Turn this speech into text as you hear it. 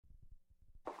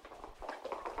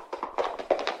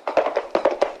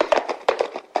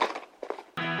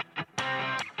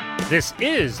This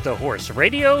is the Horse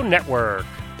Radio Network.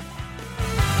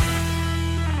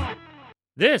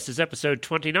 This is episode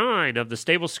 29 of the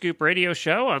Stable Scoop Radio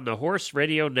Show on the Horse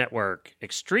Radio Network,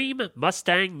 Extreme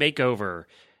Mustang Makeover.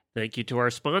 Thank you to our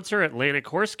sponsor, Atlantic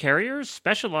Horse Carriers,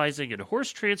 specializing in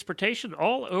horse transportation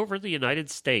all over the United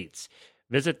States.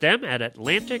 Visit them at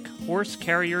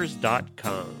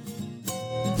atlantichorsecarriers.com.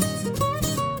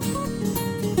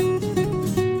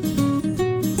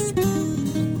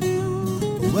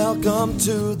 Welcome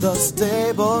to the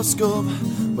Stable Scoop,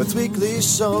 with weekly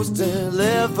shows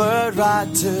delivered right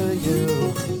to you.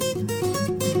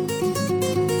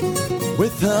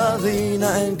 With Helena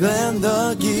and Glenn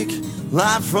the Geek,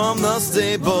 live from the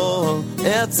stable,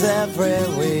 it's every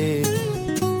week.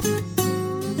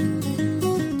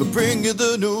 They'll bring you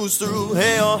the news through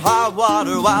hail or high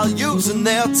water, while using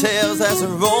their tails as their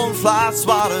own fly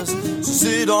swatters. So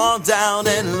sit on down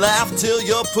and laugh till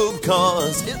you poop,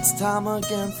 cause it's time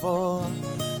again for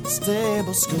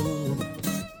Stable Scoop.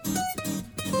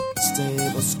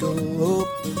 Stable Scoop.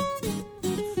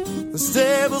 The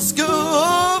Stable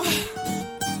Scoop.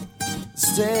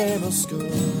 Stable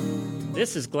Scoop.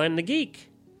 This is Glenn the Geek.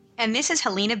 And this is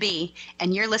Helena B.,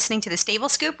 and you're listening to the Stable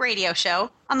Scoop Radio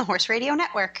Show on the Horse Radio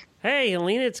Network. Hey,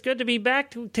 Helena, it's good to be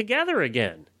back together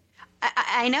again.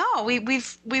 I know.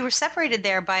 We were separated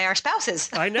there by our spouses.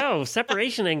 I know.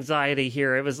 Separation anxiety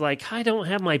here. It was like, I don't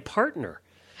have my partner.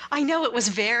 I know. It was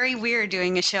very weird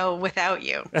doing a show without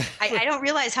you. I don't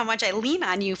realize how much I lean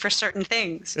on you for certain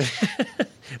things.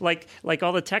 like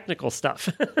all the technical stuff.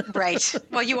 Right.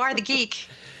 Well, you are the geek.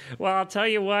 Well, I'll tell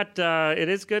you what, it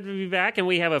is good to be back, and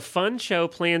we have a fun show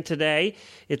planned today.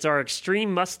 It's our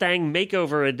Extreme Mustang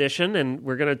Makeover edition, and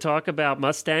we're going to talk about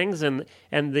Mustangs and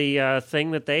the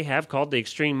thing that they have called the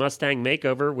Extreme Mustang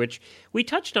Makeover, which we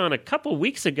touched on a couple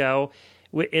weeks ago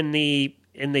in the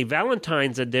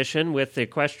Valentine's edition with the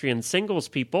equestrian singles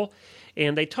people,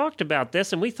 and they talked about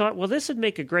this, and we thought, well, this would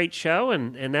make a great show,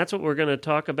 and that's what we're going to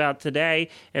talk about today.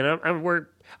 And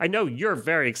I know you're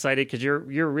very excited because you're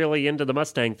really into the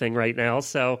Mustang thing right now,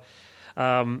 so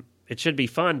it should be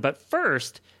fun. But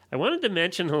first, I wanted to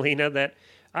mention, Helena, that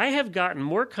I have gotten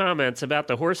more comments about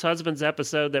the Horse Husbands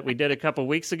episode that we did a couple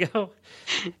weeks ago,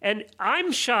 and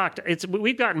I'm shocked.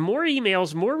 We've gotten more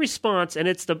emails, more response, and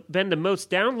it's been the most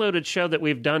downloaded show that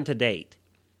we've done to date.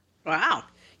 Wow.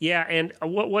 Yeah, and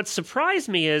what surprised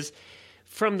me is,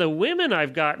 from the women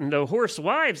I've gotten, the horse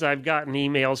wives I've gotten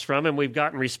emails from, and we've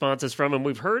gotten responses from, and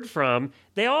we've heard from,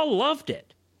 they all loved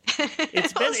it.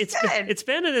 It's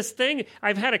been this thing.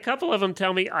 I've had a couple of them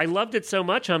tell me, I loved it so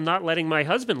much I'm not letting my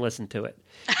husband listen to it.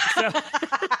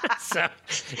 So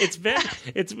it's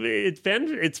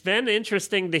been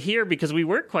interesting to hear, because we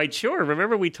weren't quite sure.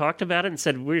 Remember, we talked about it and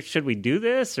said, should we do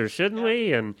this or shouldn't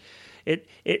we? And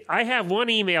I have one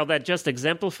email that just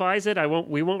exemplifies it.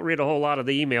 We won't read a whole lot of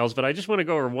the emails, but I just want to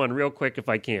go over one real quick if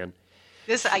I can.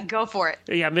 I go for it.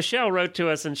 Yeah, Michelle wrote to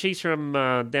us, and she's from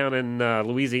down in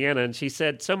Louisiana, and she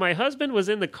said, so my husband was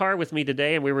in the car with me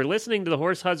today, and we were listening to the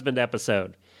Horse Husband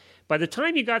episode. By the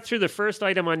time you got through the first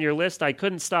item on your list, I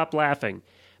couldn't stop laughing.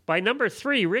 By number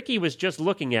 3, Ricky was just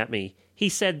looking at me. He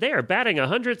said, they're batting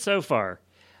 100 so far.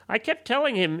 I kept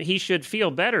telling him he should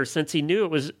feel better since he knew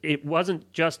it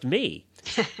wasn't just me.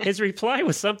 His reply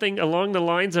was something along the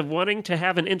lines of wanting to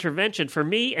have an intervention for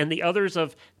me and the others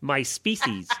of my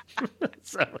species.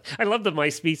 So I love the my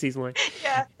species line.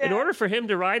 Yeah. In order for him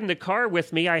to ride in the car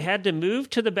with me, I had to move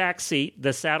to the back seat,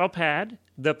 the saddle pad,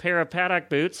 the pair of paddock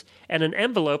boots, and an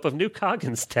envelope of new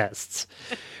Coggins tests.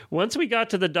 Once we got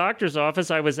to the doctor's office,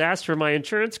 I was asked for my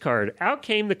insurance card. Out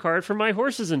came the card for my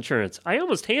horse's insurance. I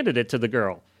almost handed it to the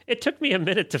girl. It took me a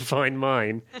minute to find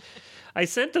mine. I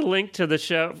sent a link to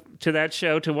that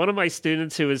show to one of my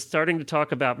students who is starting to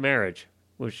talk about marriage.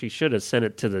 Well, she should have sent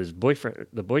it to the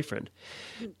boyfriend.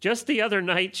 Just the other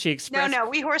night, she expressed... No,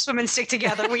 we horsewomen stick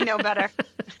together. We know better.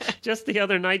 Just the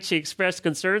other night, she expressed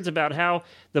concerns about how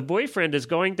the boyfriend is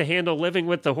going to handle living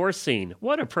with the horse scene.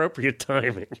 What appropriate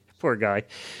timing. Poor guy.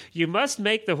 You must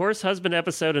make the Horse Husband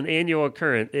episode an annual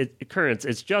occurrence.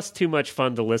 It's just too much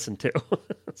fun to listen to.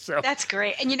 So that's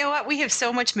great. And you know what? We have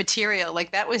so much material.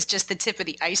 Like, that was just the tip of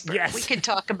the iceberg. Yes. We could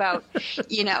talk about,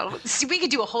 we could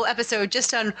do a whole episode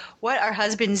just on what our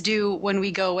husbands do when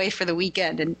we go away for the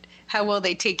weekend and how well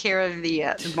they take care of the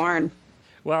barn.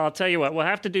 Well, I'll tell you what, we'll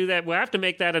have to do that. We'll have to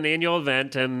make that an annual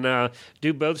event and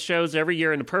do both shows every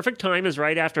year. And the perfect time is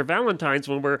right after Valentine's,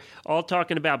 when we're all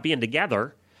talking about being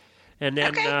together. And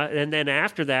then, and then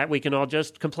after that, we can all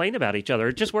just complain about each other.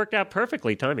 It just worked out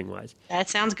perfectly, timing-wise. That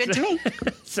sounds good to me.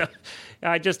 So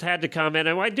I just had to comment.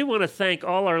 And I do want to thank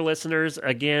all our listeners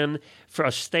again for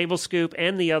Stable Scoop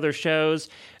and the other shows.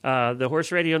 The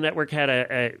Horse Radio Network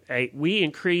had we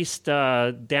increased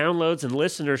downloads and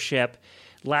listenership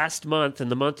last month, in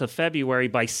the month of February,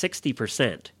 by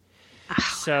 60%.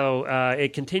 So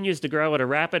it continues to grow at a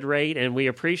rapid rate, and we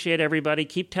appreciate everybody.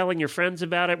 Keep telling your friends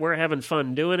about it. We're having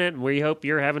fun doing it, and we hope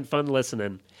you're having fun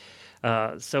listening.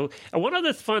 So one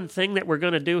other fun thing that we're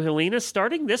going to do, Helena,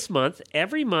 starting this month,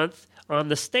 every month on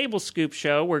the Stable Scoop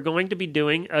show, we're going to be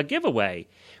doing a giveaway.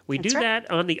 We do that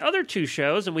on the other two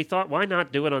shows, and we thought, why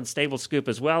not do it on Stable Scoop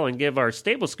as well and give our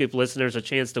Stable Scoop listeners a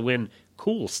chance to win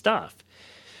cool stuff.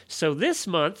 So this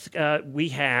month we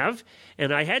have,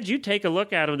 and I had you take a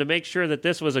look at them to make sure that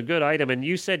this was a good item, and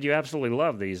you said you absolutely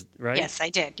love these, right? Yes, I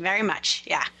did. Very much,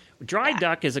 yeah. Dry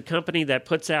Duck is a company that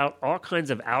puts out all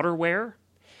kinds of outerwear,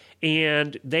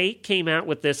 and they came out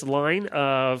with this line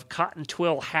of cotton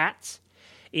twill hats.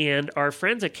 And our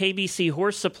friends at KBC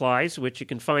Horse Supplies, which you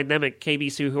can find them at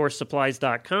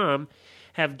kbchorsesupplies.com,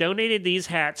 have donated these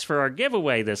hats for our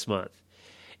giveaway this month.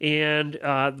 And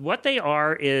what they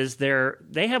are is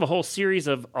they have a whole series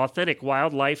of authentic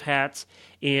wildlife hats,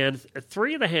 and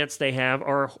 3 of the hats they have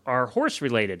are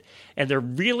horse-related. And they're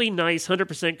really nice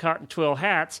 100% cotton twill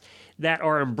hats that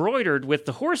are embroidered with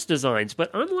the horse designs.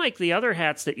 But unlike the other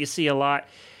hats that you see a lot,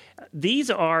 these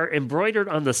are embroidered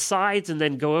on the sides and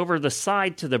then go over the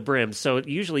side to the brim. So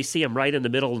you usually see them right in the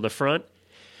middle and the front.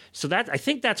 So I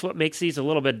think that's what makes these a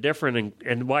little bit different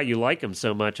and why you like them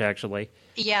so much, actually.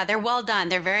 Yeah, they're well done.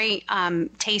 They're very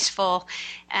tasteful,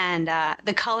 and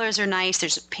the colors are nice.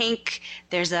 There's a pink,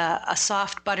 there's a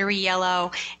soft buttery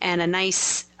yellow, and a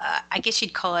nice, I guess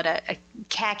you'd call it a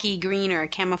khaki green or a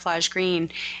camouflage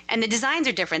green. And the designs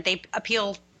are different. They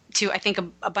appeal to, I think,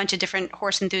 a bunch of different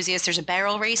horse enthusiasts. There's a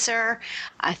barrel racer.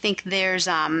 I think there's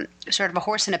sort of a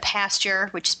horse in a pasture,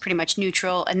 which is pretty much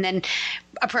neutral. And then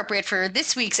appropriate for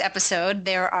this week's episode,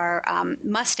 there are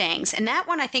Mustangs. And that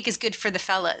one I think is good for the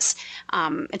fellas.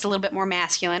 It's a little bit more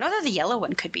masculine, although the yellow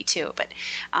one could be too. But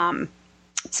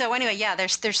so anyway, yeah,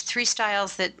 there's 3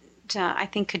 styles that I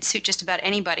think could suit just about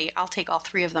anybody. I'll take all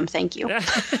 3 of them. Thank you.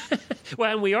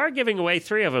 Well, and we are giving away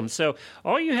 3 of them. So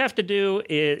all you have to do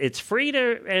is, it's free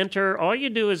to enter. All you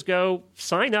do is go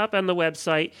sign up on the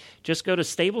website. Just go to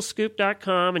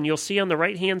stablescoop.com, and you'll see on the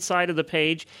right-hand side of the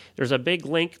page, there's a big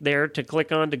link there to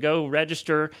click on to go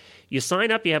register. You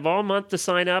sign up. You have all month to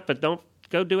sign up, but don't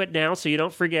go do it now so you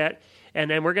don't forget.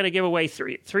 And then we're going to give away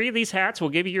 3 of these hats. We'll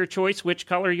give you your choice, which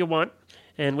color you want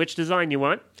and which design you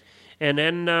want. And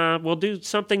then we'll do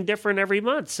something different every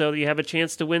month, so you have a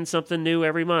chance to win something new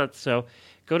every month. So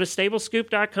go to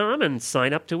stablescoop.com and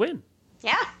sign up to win.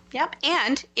 Yeah, yep.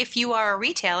 And if you are a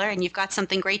retailer and you've got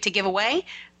something great to give away,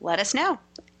 let us know.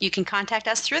 You can contact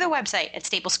us through the website at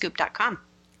stablescoop.com.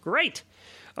 Great.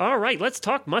 All right, let's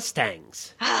talk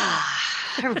Mustangs.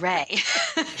 Hooray.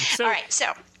 All right,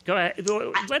 so go ahead.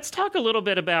 Let's talk a little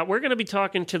bit about, we're going to be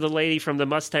talking to the lady from the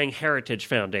Mustang Heritage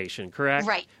Foundation, correct?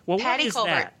 Right. Well, Patty what is Colbert.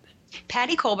 that?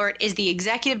 Patty Colbert is the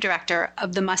executive director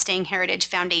of the Mustang Heritage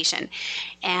Foundation,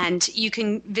 and you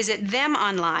can visit them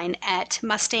online at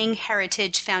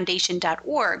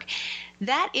mustangheritagefoundation.org.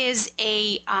 That is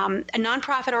a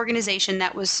nonprofit organization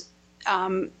that was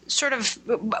sort of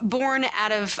born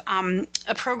out of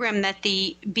a program that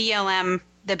the BLM,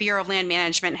 the Bureau of Land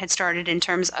Management, had started in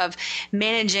terms of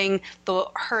managing the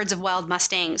herds of wild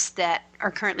Mustangs that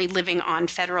are currently living on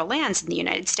federal lands in the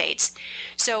United States.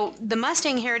 So the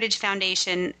Mustang Heritage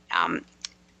Foundation,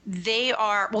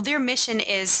 their mission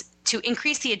is to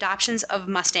increase the adoptions of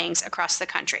Mustangs across the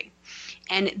country.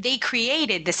 And they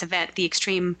created this event, the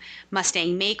Extreme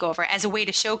Mustang Makeover, as a way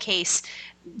to showcase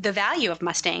the value of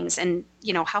Mustangs and,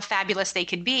 you know, how fabulous they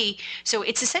could be. So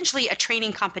it's essentially a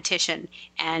training competition.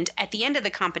 And at the end of the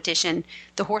competition,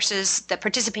 the horses that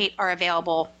participate are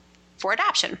available for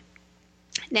adoption.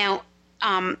 Now,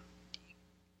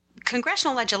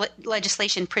 congressional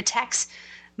legislation protects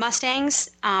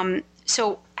Mustangs.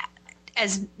 So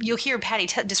as you'll hear Patty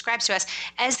describes to us,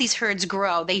 as these herds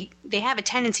grow, they have a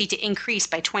tendency to increase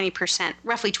by 20%,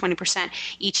 roughly 20%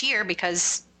 each year,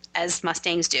 because as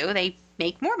Mustangs do, they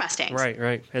make more Mustangs.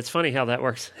 Right. It's funny how that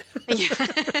works.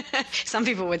 Some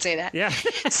people would say that. Yeah.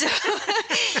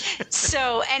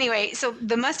 So anyway, so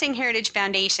the Mustang Heritage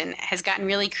Foundation has gotten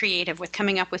really creative with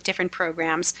coming up with different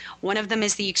programs. One of them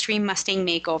is the Extreme Mustang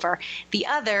Makeover. The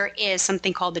other is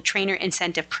something called the Trainer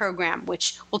Incentive Program,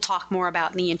 which we'll talk more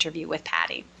about in the interview with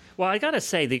Patty. Well, I got to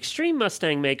say, the Extreme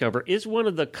Mustang Makeover is one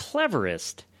of the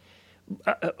cleverest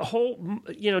whole,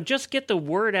 just get the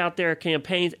word out there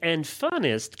campaigns and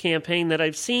funnest campaign that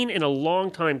I've seen in a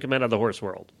long time come out of the horse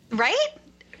world. Right?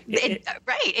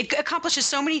 It accomplishes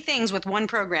so many things with one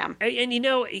program. And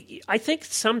I think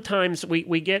sometimes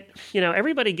we get,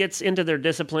 everybody gets into their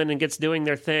discipline and gets doing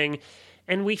their thing,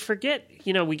 and we forget,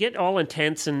 we get all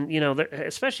intense, and,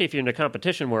 especially if you're in the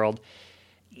competition world,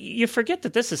 you forget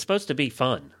that this is supposed to be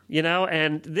fun,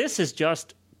 and this is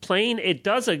just plain, it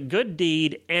does a good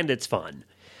deed and it's fun.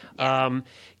 Yeah.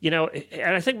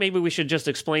 And I think maybe we should just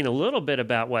explain a little bit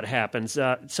about what happens.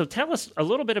 So tell us a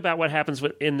little bit about what happens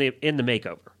in the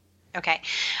makeover. Okay.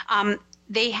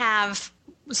 They have,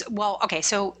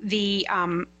 so the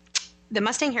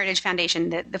Mustang Heritage Foundation,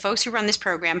 the folks who run this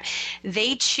program,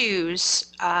 they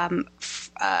choose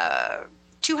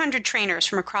 200 trainers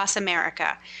from across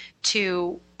America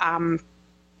to, and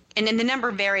then the number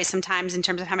varies sometimes in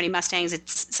terms of how many Mustangs.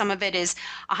 Some of it is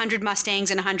 100 Mustangs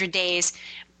in 100 days.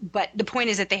 But the point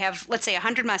is that they have, let's say,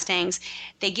 100 Mustangs.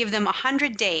 They give them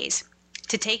 100 days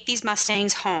to take these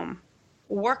Mustangs home,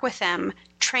 work with them,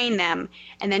 train them,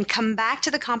 and then come back to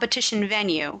the competition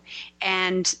venue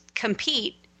and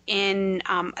compete in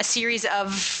a series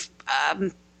of,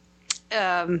 I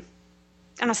don't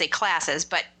want to say classes,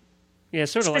 but... Yeah,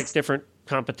 sort of like different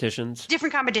competitions.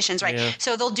 Different competitions, right. Yeah.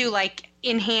 So they'll do like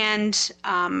in hand...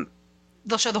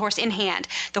 they'll show the horse in hand.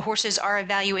 The horses are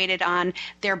evaluated on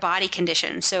their body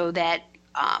condition so that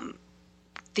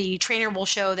the trainer will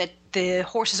show that the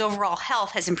horse's overall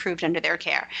health has improved under their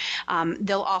care.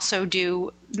 They'll also do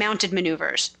mounted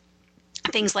maneuvers,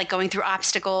 things like going through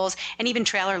obstacles and even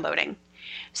trailer loading.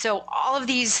 So all of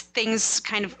these things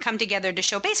kind of come together to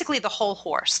show basically the whole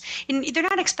horse. And they're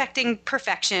not expecting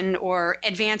perfection or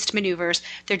advanced maneuvers.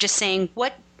 They're just saying,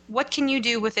 what can you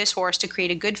do with this horse to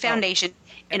create a good foundation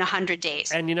in 100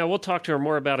 days? And, we'll talk to her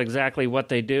more about exactly what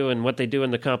they do and what they do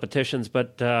in the competitions.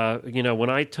 But, when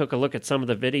I took a look at some of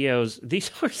the videos, these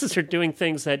horses are doing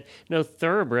things that no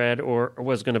thoroughbred or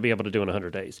was going to be able to do in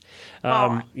 100 days.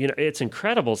 It's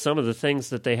incredible, some of the things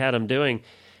that they had them doing.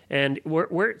 And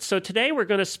so today we're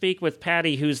going to speak with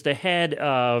Patty, who's the head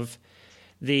of...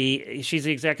 she's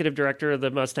the executive director of the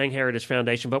Mustang Heritage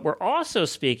Foundation, but we're also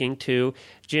speaking to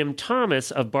Jim Thomas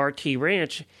of Bar T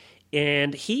Ranch,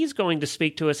 and he's going to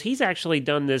speak to us. He's actually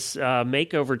done this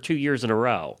makeover 2 years in a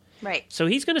row. Right. So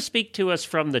he's going to speak to us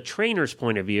from the trainer's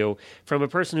point of view, from a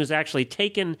person who's actually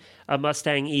taken a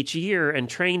Mustang each year and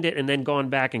trained it and then gone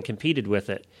back and competed with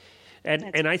it.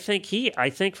 And I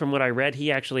think from what I read,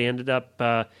 he actually ended up,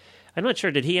 I'm not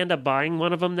sure, did he end up buying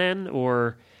one of them then,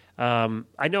 or...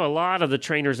 I know a lot of the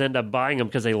trainers end up buying them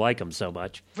because they like them so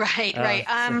much. Right.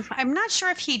 I'm not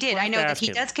sure if he did. I know that he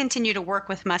does continue to work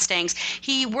with Mustangs.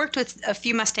 He worked with a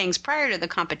few Mustangs prior to the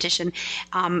competition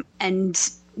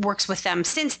and works with them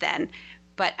since then.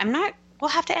 But we'll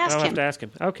have to ask him. I'll have to ask him.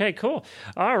 Okay, cool.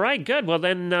 All right, good. Well,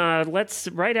 then let's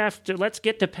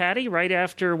get to Patty right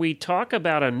after we talk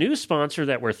about a new sponsor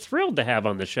that we're thrilled to have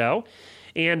on the show.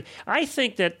 And I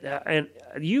think that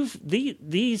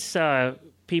these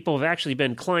people have actually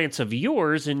been clients of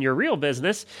yours in your real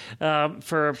business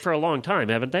for a long time,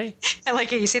 haven't they? I like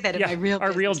how you say that in my real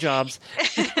business. Our real jobs.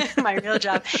 My real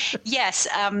job. Yes.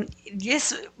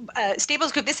 This Stable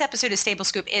Scoop, this episode of Stable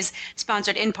Scoop is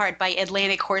sponsored in part by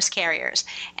Atlantic Horse Carriers.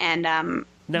 And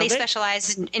they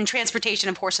specialize in transportation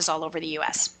of horses all over the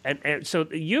U.S. And so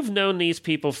you've known these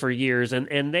people for years,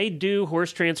 and they do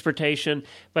horse transportation,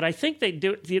 but I think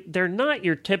they're not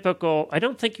your typical, I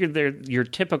don't think they're your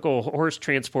typical horse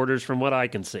transporters from what I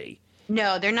can see.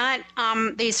 No, they're not.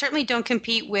 They certainly don't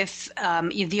compete with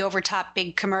the over-top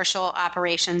big commercial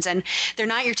operations, and they're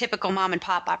not your typical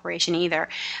mom-and-pop operation either.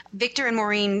 Victor and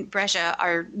Maureen Brescia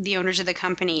are the owners of the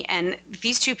company, and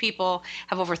these two people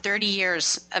have over 30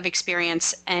 years of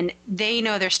experience, and they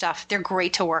know their stuff. They're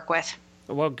great to work with.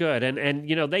 Well, good. And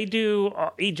they do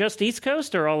just East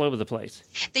Coast or all over the place?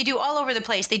 They do all over the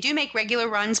place. They do make regular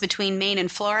runs between Maine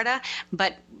and Florida,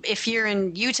 but if you're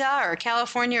in Utah or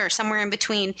California or somewhere in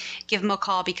between, give them a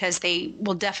call because they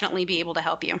will definitely be able to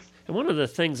help you. And one of the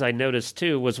things I noticed,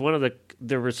 too, was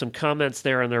there were some comments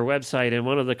there on their website, and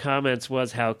one of the comments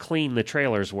was how clean the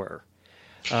trailers were.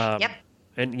 Yep.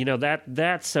 And,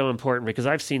 that's so important because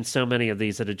I've seen so many of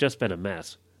these that have just been a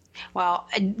mess. Well,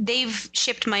 they've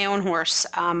shipped my own horse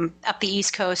up the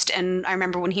East Coast, and I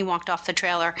remember when he walked off the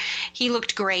trailer, he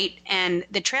looked great, and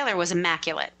the trailer was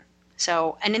immaculate.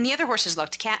 So, and then the other horses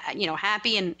looked,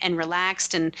 happy and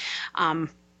relaxed, and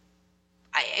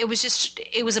it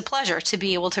was a pleasure to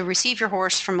be able to receive your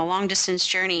horse from a long distance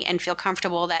journey and feel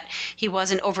comfortable that he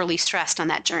wasn't overly stressed on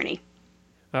that journey.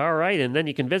 All right, and then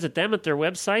you can visit them at their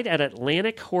website at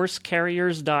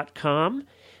AtlanticHorseCarriers.com.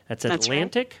 That's That's right.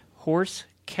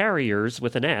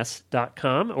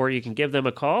 AtlanticHorseCarriers.com, or you can give them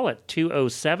a call at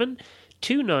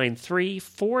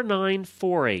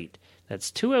 207-293-4948.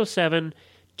 That's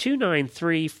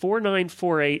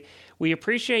 207-293-4948. We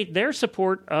appreciate their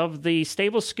support of the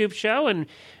Stable Scoop Show, and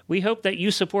we hope that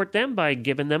you support them by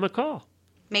giving them a call.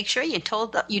 Make sure you tell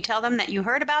them that you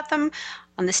heard about them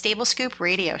on the Stable Scoop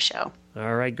radio show.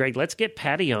 All right, Greg, let's get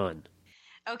Patty on.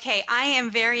 Okay, I am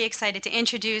very excited to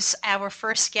introduce our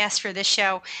first guest for this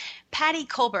show. Patty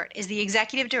Colbert is the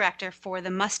executive director for the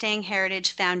Mustang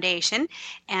Heritage Foundation,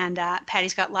 and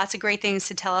Patty's got lots of great things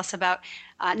to tell us about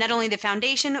not only the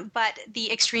foundation, but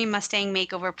the Extreme Mustang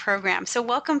Makeover program. So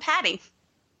welcome, Patty.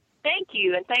 Thank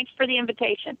you, and thanks for the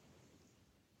invitation.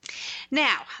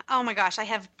 Now, oh my gosh, I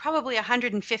have probably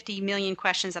 150 million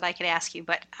questions that I could ask you,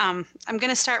 but I'm going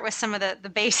to start with some of the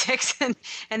basics, and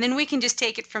then we can just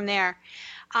take it from there.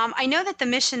 I know that the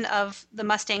mission of the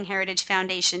Mustang Heritage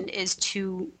Foundation is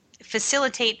to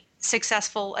facilitate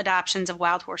successful adoptions of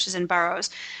wild horses and burros.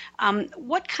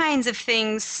 What kinds of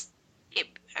things,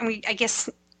 I guess,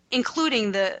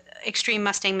 including the Extreme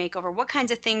Mustang Makeover, what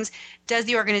kinds of things does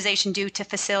the organization do to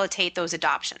facilitate those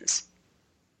adoptions?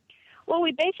 Well,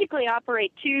 we basically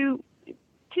operate two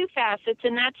facets,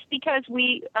 and that's because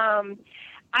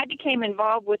I became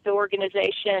involved with the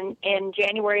organization in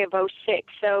January of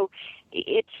 '06. So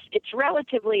it's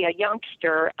relatively a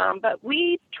youngster, but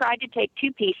we tried to take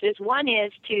two pieces. One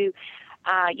is to,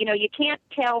 you can't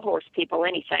tell horse people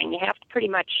anything. You have to pretty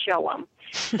much show them.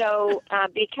 So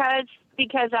because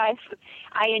I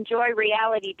enjoy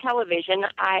reality television,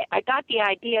 I got the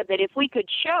idea that if we could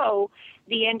show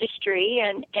the industry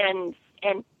and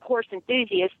horse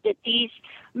enthusiasts that these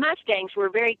Mustangs were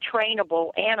very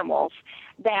trainable animals,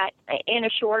 that in a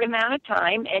short amount of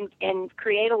time and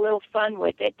create a little fun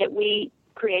with it, that we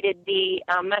created the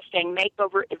Mustang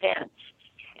Makeover events.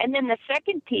 And then the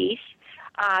second piece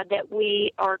that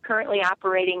we are currently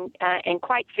operating and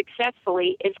quite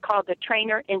successfully is called the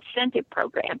Trainer Incentive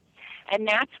Program. And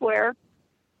that's where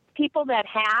people that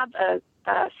have a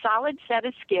solid set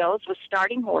of skills with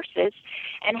starting horses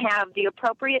and have the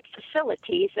appropriate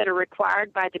facilities that are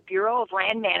required by the Bureau of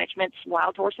Land Management's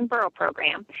Wild Horse and Burro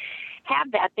Program have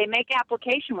that. They make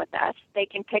application with us. They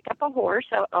can pick up a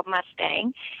horse, a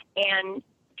Mustang, and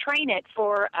train it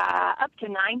for up to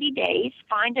 90 days,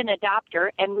 find an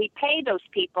adopter, and we pay those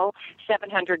people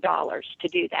 $700 to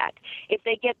do that. If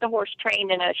they get the horse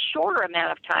trained in a shorter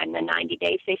amount of time than 90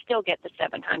 days, they still get the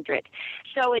 $700.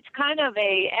 So it's kind of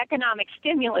a economic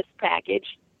stimulus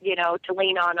package, to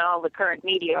lean on all the current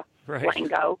media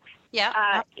lingo.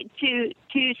 Yeah. To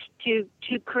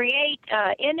create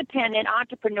independent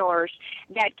entrepreneurs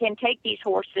that can take these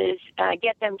horses,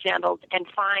 get them gentled, and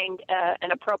find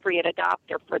an appropriate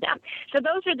adopter for them. So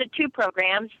those are the two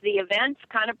programs. The events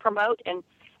kind of promote and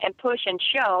push and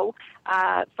show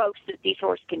folks that these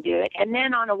horses can do it. And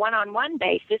then on a one-on-one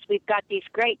basis, we've got these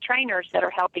great trainers that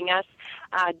are helping us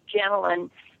gentle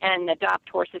and adopt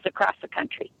horses across the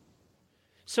country.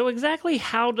 So exactly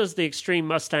how does the Extreme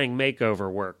Mustang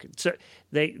Makeover work? So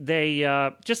they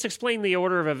just explain the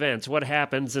order of events, what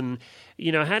happens, and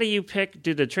how do you pick?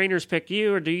 Do the trainers pick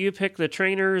you, or do you pick the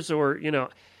trainers? Or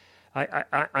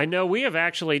I know we have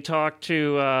actually talked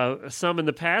to some in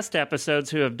the past episodes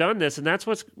who have done this, and that's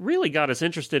what's really got us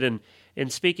interested in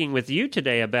speaking with you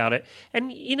today about it.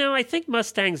 And I think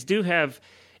Mustangs do have,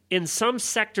 in some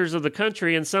sectors of the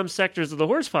country and some sectors of the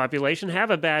horse population,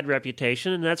 have a bad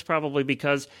reputation, and that's probably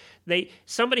because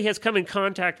somebody has come in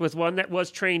contact with one that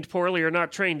was trained poorly or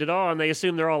not trained at all, and they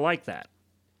assume they're all like that.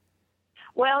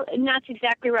 Well, and that's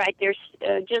exactly right. There's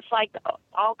just like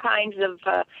all kinds of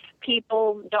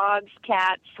people, dogs,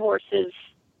 cats, horses,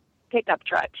 pickup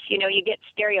trucks. You get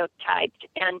stereotyped.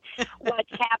 And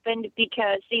what's happened,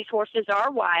 because these horses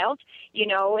are wild,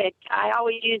 I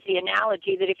always use the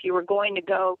analogy that if you were going to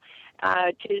go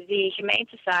to the Humane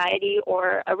Society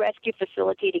or a rescue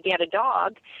facility to get a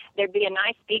dog, there'd be a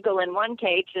nice beagle in one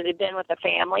cage that had been with a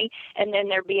family, and then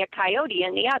there'd be a coyote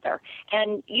in the other.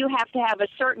 And you have to have a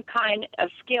certain kind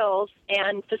of skills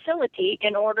and facility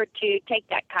in order to take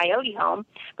that coyote home.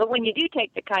 But when you do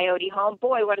take the coyote home,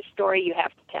 boy, what a story you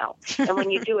have to tell. And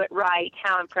when you do it right,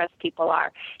 how impressed people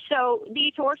are. So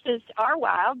these horses are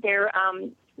wild. They're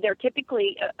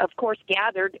typically, of course,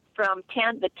 gathered from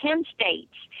the 10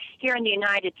 states here in the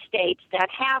United States that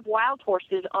have wild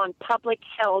horses on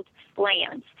public-held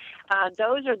lands.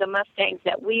 Those are the Mustangs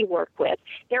that we work with.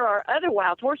 There are other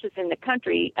wild horses in the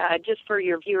country, just for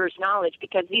your viewers' knowledge,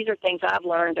 because these are things I've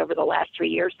learned over the last 3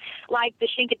 years, like the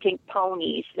Chincoteague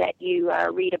ponies that you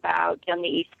read about on the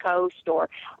East Coast, or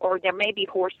there may be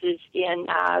horses in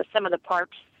some of the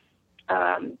parks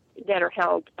that are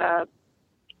held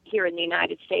here in the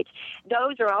United States.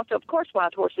 Those are also, of course,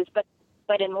 wild horses, but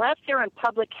unless they're in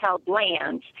public held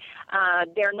lands,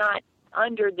 they're not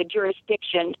under the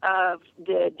jurisdiction of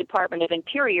the Department of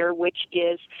Interior, which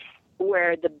is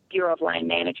where the Bureau of Land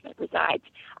Management resides.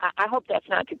 I hope that's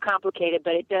not too complicated,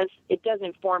 but it does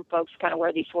inform folks kind of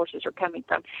where these horses are coming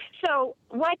from. So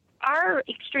what our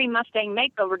Extreme Mustang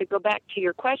Makeover, to go back to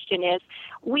your question, is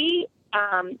we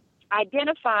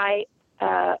identify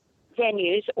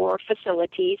venues or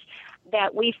facilities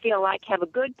that we feel like have a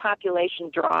good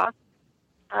population draw,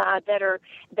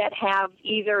 that have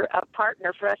either a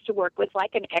partner for us to work with,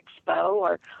 like an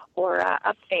expo or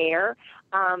a fair,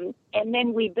 and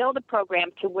then we build a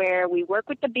program to where we work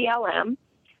with the BLM.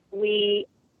 We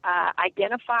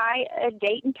identify a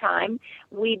date and time.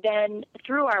 We then,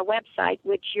 through our website,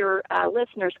 which your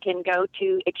listeners can go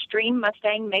to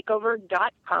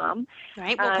extrememustangmakeover.com.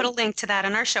 Right. We'll put a link to that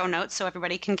in our show notes so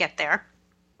everybody can get there.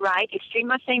 Right,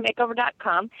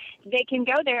 extrememustangmakeover.com. They can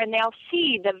go there and they'll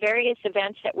see the various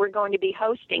events that we're going to be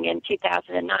hosting in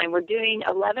 2009. We're doing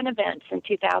 11 events in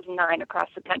 2009 across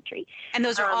the country. And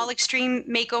those are all Extreme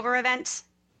Makeover events?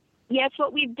 Yes,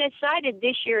 what we've decided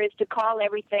this year is to call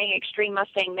everything Extreme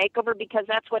Mustang Makeover because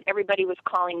that's what everybody was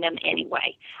calling them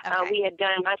anyway. Okay. We had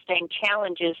done Mustang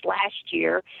Challenges last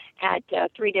year at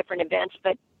 3 different events,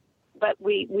 but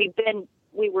we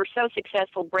were so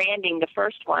successful branding the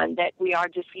first one that we are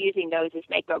just using those as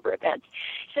makeover events.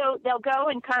 So they'll go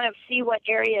and kind of see what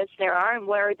areas there are and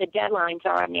where the deadlines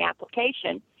are on the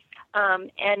application,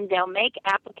 and they'll make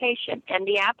application. And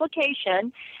the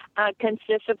application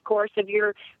consists, of course, of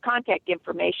your contact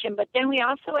information, but then we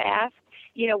also ask,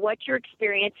 what your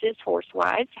experience is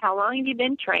horse-wise, how long have you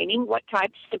been training, what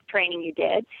types of training you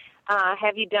did,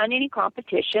 have you done any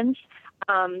competitions,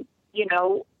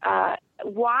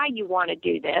 why you want to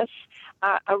do this,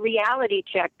 a reality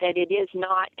check that it is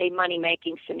not a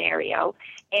money-making scenario,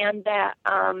 and that,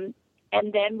 and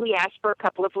then we ask for a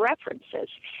couple of references.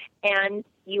 And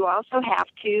you also have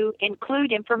to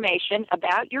include information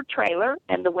about your trailer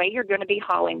and the way you're going to be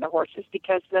hauling the horses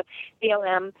because the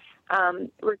BLM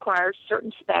requires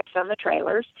certain specs on the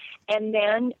trailers, and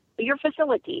then your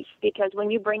facilities, because when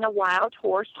you bring a wild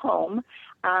horse home,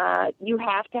 you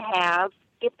have to have,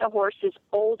 if the horse is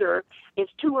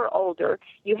 2 or older,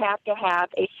 you have to have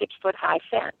a 6-foot-high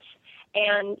fence.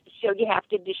 And so you have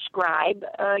to describe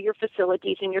your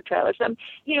facilities and your trailers.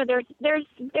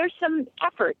 There's some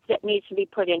effort that needs to be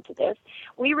put into this.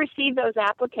 We receive those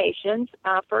applications,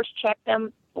 first check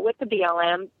them with the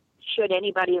BLM, should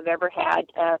anybody have ever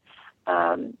had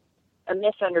a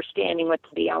misunderstanding with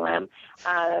the BLM.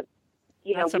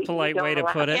 That's a polite way to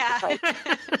put it. Yeah.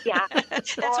 Yeah.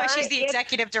 That's why she's the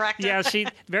executive director. Yeah, she's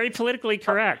very politically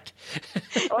correct.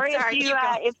 Or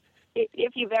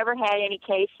if you've ever had any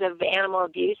case of animal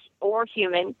abuse or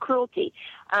human cruelty.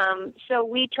 So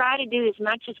we try to do as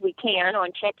much as we can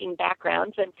on checking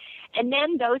backgrounds, and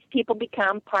then those people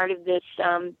become part of this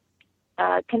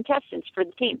contestants for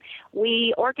the team.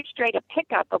 We orchestrate a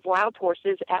pickup of wild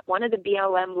horses at one of the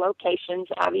BLM locations,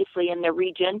 obviously in the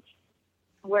region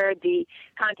where the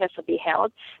contest will be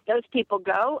held. Those people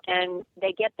go and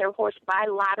they get their horse by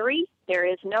lottery. There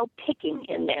is no picking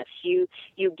in this. You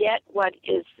get what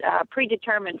is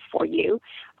predetermined for you.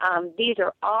 These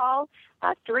are all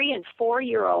 3- and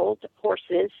 4-year-old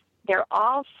horses. They're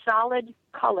all solid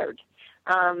colored.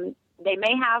 They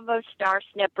may have a star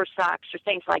snip or socks or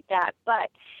things like that,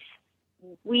 but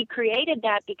we created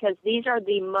that because these are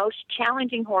the most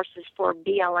challenging horses for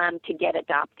BLM to get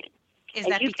adopted. Is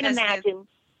that As you because can imagine,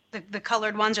 the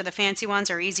colored ones or the fancy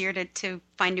ones are easier to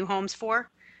find new homes for?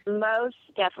 Most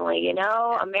definitely.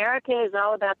 America is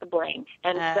all about the bling.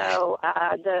 And so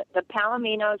the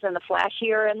Palominos and the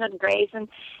flashier and the grays and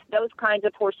those kinds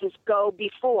of horses go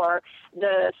before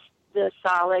the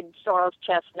solid sorrels,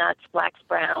 chestnuts, blacks,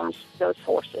 browns, those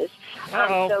horses.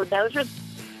 So those are...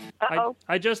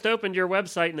 I just opened your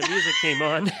website and the music came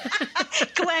on.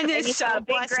 Glenn is you saw so a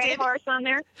big busted. gray horse on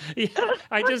there? Yeah,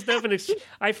 I just opened.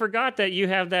 I forgot that you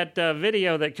have that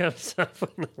video that comes up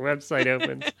when the website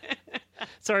opens.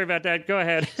 Sorry about that. Go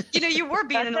ahead. You were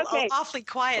being okay. awfully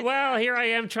quiet. Well, here I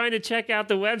am trying to check out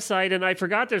the website, and I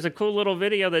forgot there's a cool little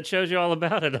video that shows you all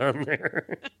about it on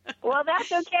there. Well,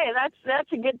 that's okay.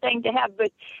 That's a good thing to have.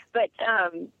 But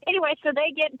anyway, so they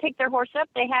get and pick their horse up.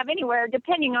 They have anywhere,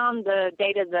 depending on the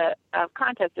date of the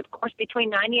contest, of course,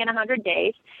 between 90 and 100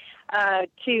 days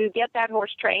to get that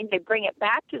horse trained. They bring it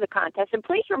back to the contest. And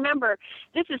please remember,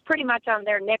 this is pretty much on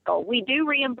their nickel. We do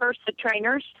reimburse the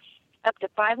trainers up to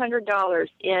 $500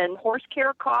 in horse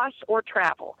care costs or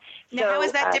travel. Now, how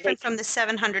is that different from the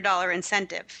 $700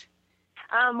 incentive?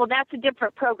 Well, that's a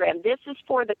different program. This is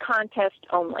for the contest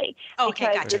only. Okay,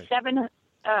 because gotcha.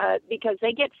 Because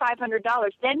they get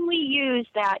 $500. Then we use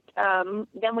that.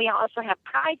 Then we also have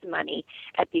prize money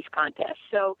at these contests.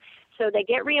 So they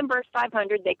get reimbursed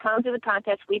 $500. They come to the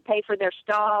contest. We pay for their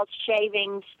stalls,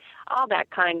 shavings, all that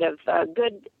kind of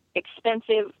good,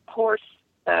 expensive horse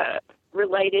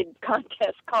related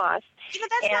contest costs.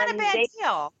 That's not a bad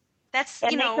deal. That's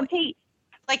they compete.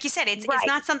 Like you said, it's Right.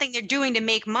 not something they're doing to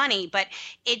make money, but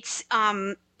it's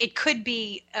it could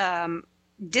be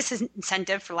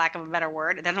disincentive, for lack of a better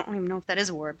word. I don't even know if that is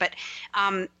a word, but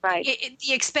Right.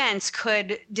 The expense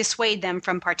could dissuade them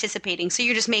from participating. So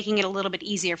you're just making it a little bit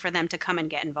easier for them to come and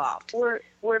get involved.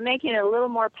 We're making it a little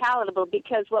more palatable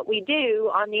because what we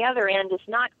do on the other end is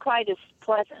not quite as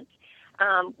pleasant.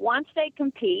 Once they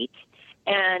compete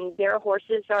and their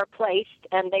horses are placed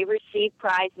and they receive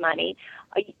prize money,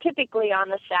 typically on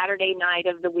the Saturday night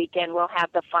of the weekend we'll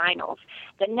have the finals.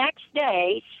 The next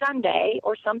day, Sunday,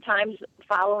 or sometimes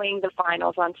following the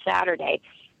finals on Saturday,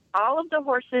 all of the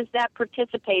horses that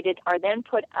participated are then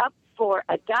put up for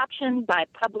adoption by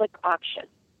public auction.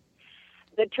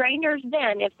 The trainers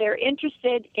then, if they're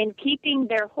interested in keeping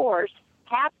their horse,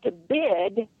 have to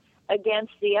bid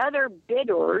against the other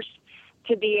bidders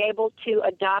to be able to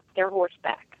adopt their horse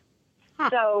back.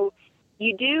 Huh. So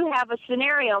you do have a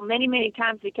scenario many, many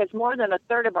times because more than a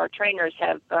third of our trainers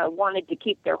have wanted to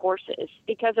keep their horses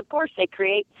because, of course, they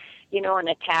create, an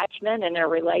attachment and a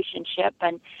relationship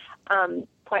and,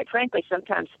 quite frankly,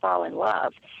 sometimes fall in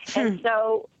love. And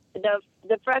so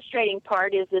the frustrating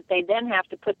part is that they then have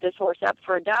to put this horse up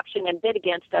for adoption and bid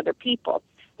against other people.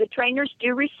 The trainers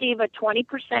do receive a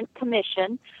 20%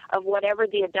 commission of whatever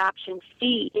the adoption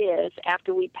fee is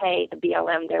after we pay the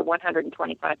BLM their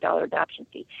 $125 adoption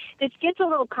fee. This gets a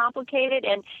little complicated,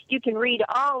 and you can read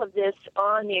all of this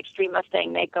on the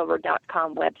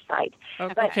ExtremeMustangMakeover.com website.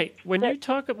 Okay, when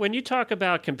you talk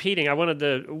about competing,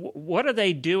 what are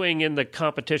they doing in the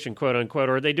competition, quote unquote,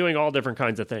 or are they doing all different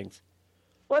kinds of things?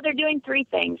 Well, they're doing three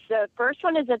things. The first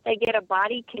one is that they get a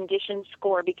body condition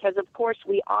score because, of course,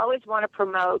 we always want to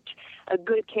promote a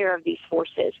good care of these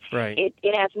horses. Right.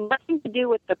 It has nothing to do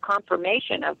with the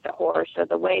conformation of the horse or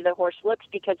the way the horse looks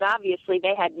because, obviously,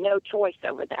 they had no choice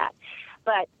over that.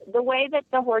 But the way that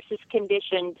the horse is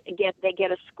conditioned, they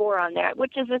get a score on that,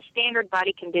 which is a standard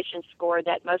body condition score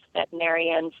that most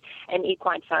veterinarians and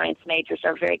equine science majors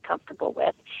are very comfortable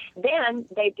with. Then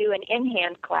they do an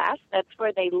in-hand class. That's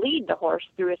where they lead the horse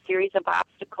through a series of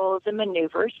obstacles and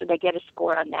maneuvers, so they get a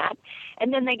score on that.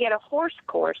 And then they get a horse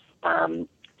course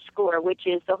score, which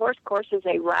is the horse course is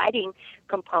a riding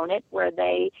component where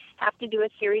they have to do a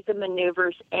series of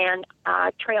maneuvers and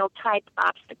trail type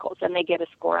obstacles, and they get a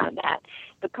score on that.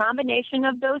 The combination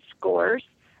of those scores,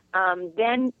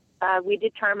 then we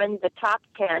determine the top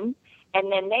 10,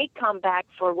 and then they come back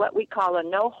for what we call a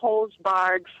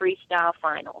no-holds-barred freestyle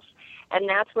finals. And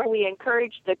that's where we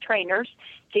encourage the trainers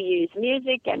to use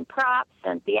music and props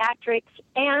and theatrics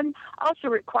and also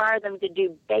require them to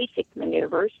do basic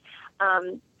maneuvers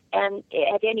and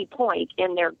at any point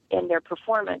in their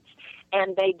performance.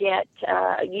 And they get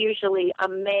usually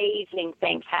amazing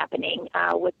things happening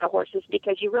with the horses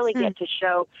because you really get to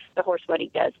show the horse what he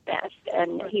does best,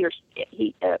 and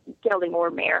gelding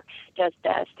or mare does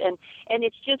best, and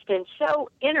it's just been so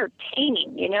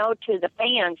entertaining, to the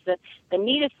fans. The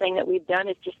neatest thing that we've done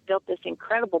is just built this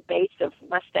incredible base of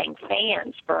Mustang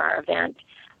fans for our event.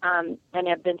 And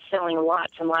have been selling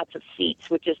lots and lots of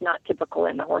seats, which is not typical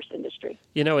in the horse industry.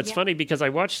 It's funny because I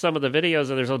watched some of the videos,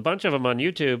 and there's a bunch of them on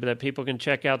YouTube that people can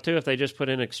check out, too, if they just put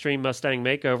in Extreme Mustang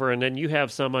Makeover, and then you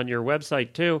have some on your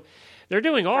website, too. They're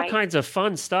doing all kinds of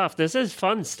fun stuff. This is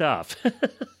fun stuff.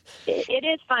 It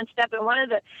is fun stuff, and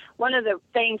one of the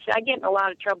things, I get in a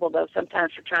lot of trouble, though,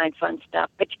 sometimes for trying fun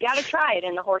stuff, but you got to try it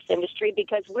in the horse industry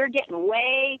because we're getting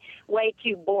way, way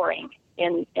too boring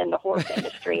in the horse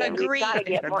industry, and we've got to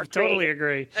get more creative. Totally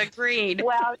agree. Agreed.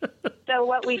 Well, so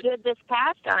what we did this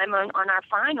past time on our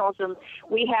finals, and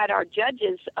we had our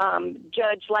judges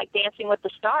judge like Dancing with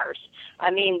the Stars. I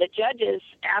mean, the judges,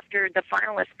 after the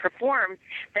finalists performed,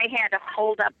 they had to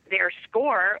hold up their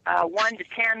score 1 to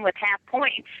 10 with half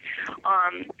points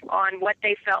on what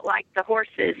they felt like the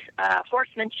horse's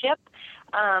horsemanship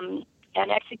and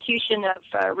execution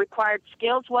of required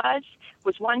skills was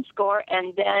one score,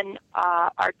 and then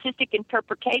artistic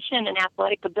interpretation and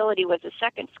athletic ability was a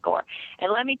second score.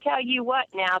 And let me tell you what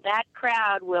now, that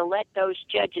crowd will let those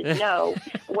judges know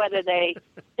whether they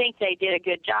think they did a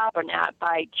good job or not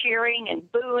by cheering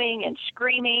and booing and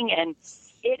screaming, and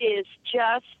it is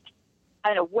just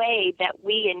in a way that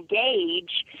we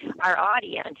engage our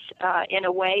audience in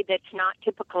a way that's not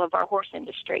typical of our horse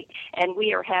industry. And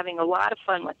we are having a lot of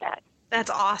fun with that. That's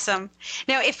awesome.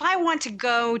 Now, if I want to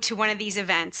go to one of these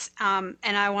events, and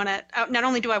I want to, not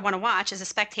only do I want to watch as a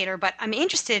spectator, but I'm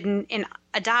interested in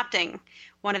adopting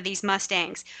one of these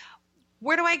Mustangs,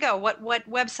 where do I go? What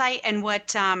website, and what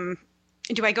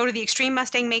do I go to the Extreme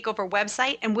Mustang Makeover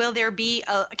website? And will there be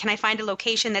can I find a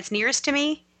location that's nearest to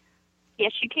me?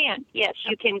 Yes, you can. Yes,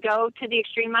 you can go to the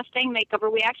Extreme Mustang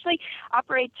Makeover. We actually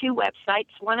operate two websites.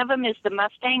 One of them is the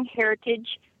Mustang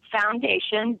Heritage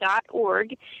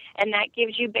Foundation.org, and that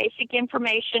gives you basic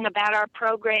information about our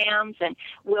programs, and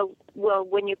will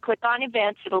when you click on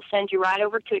events, it'll send you right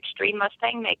over to Extreme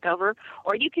Mustang Makeover,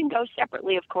 or you can go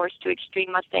separately, of course, to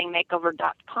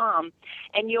extrememustangmakeover.com,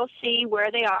 and you'll see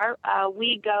where they are.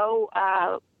 We go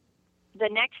the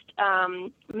next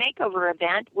makeover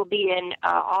event will be in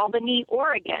Albany,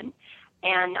 Oregon.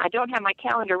 And I don't have my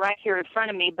calendar right here in front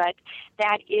of me, but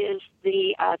that is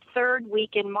the third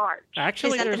week in March.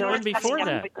 Actually, there's one before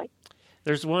that.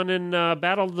 There's one in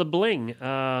Battle of the Bling.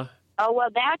 Oh,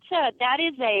 well, that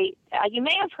is you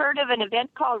may have heard of an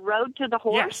event called Road to the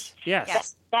Horse.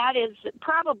 Yes. That is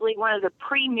probably one of the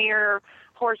premier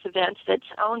horse events that's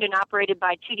owned and operated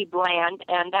by Tootie Bland,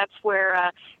 and that's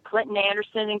where Clinton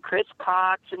Anderson and Chris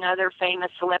Cox and other famous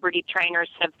celebrity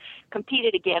trainers have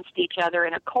competed against each other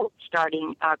in a colt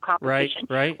starting competition.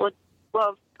 Right.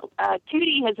 Well,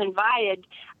 Tootie has invited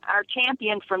our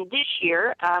champion from this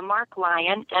year, Mark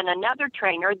Lyon, and another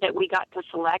trainer that we got to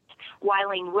select,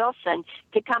 Wileen Wilson,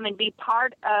 to come and be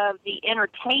part of the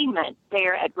entertainment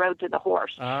there at Road to the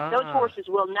Horse. Those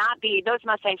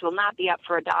Mustangs will not be up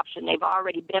for adoption. They've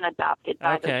already been adopted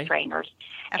by those trainers.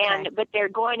 Okay. But they're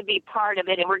going to be part of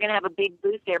it, and we're going to have a big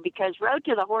booth there because Road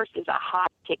to the Horse is a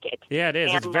hot ticket. Yeah, it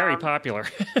is. And, it's very popular.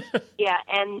 Yeah,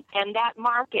 and that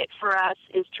market for us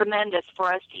is tremendous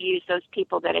for us to use those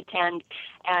people that attend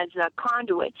as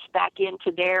conduits back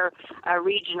into their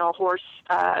regional horse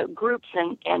groups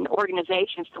and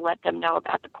organizations to let them know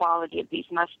about the quality of these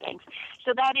Mustangs.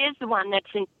 So that is the one that's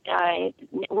in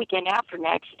weekend after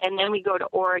next, and then we go to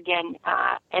Oregon,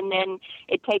 and then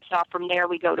it takes off from there.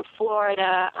 We go to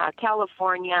Florida,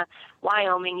 California,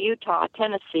 Wyoming, Utah,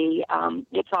 Tennessee.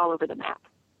 It's all over the map.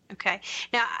 Okay.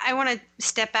 Now, I want to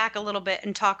step back a little bit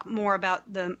and talk more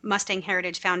about the Mustang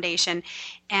Heritage Foundation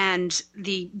and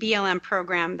the BLM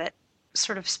program that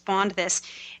sort of spawned this.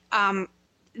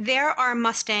 There are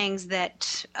Mustangs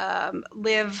that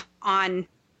live on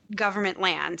government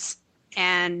lands.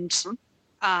 And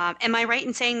am I right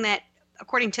in saying that,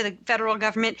 according to the federal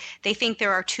government, they think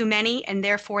there are too many and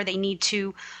therefore they need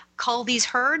to cull these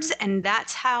herds, and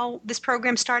that's how this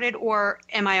program started, or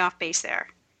am I off base there?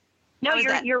 No,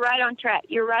 you're right on track.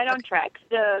 You're right on track.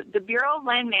 The Bureau of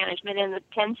Land Management in the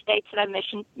 10 states that I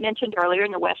mentioned earlier,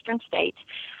 in the western states,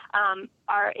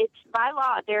 it's by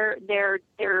law. They're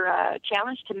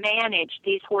challenged to manage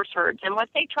these horse herds, and what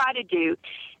they try to do,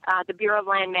 the Bureau of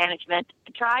Land Management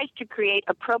tries to create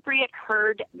appropriate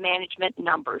herd management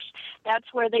numbers.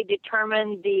 That's where they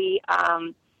determine the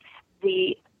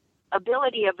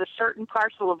ability of a certain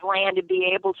parcel of land to be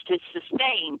able to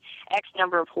sustain X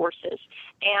number of horses.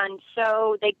 And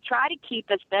so they try to keep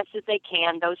as best as they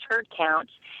can those herd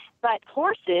counts. But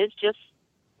horses, just,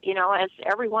 as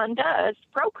everyone does,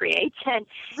 procreate, and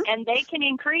they can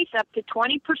increase up to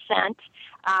 20%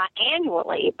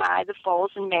 annually by the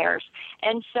foals and mares.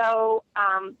 And so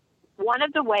one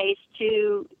of the ways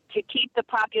to keep the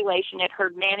population at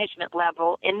herd management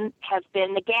level has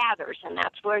been the gathers, and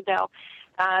that's where they'll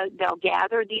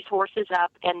gather these horses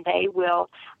up, and they will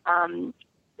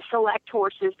select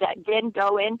horses that then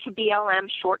go into BLM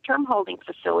short-term holding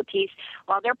facilities.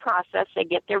 While they're processed, they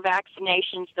get their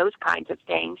vaccinations, those kinds of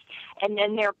things, and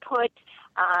then they're put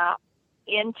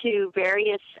into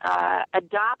various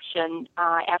adoption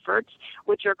efforts,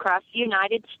 which are across the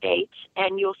United States,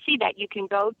 and you'll see that. You can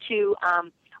go to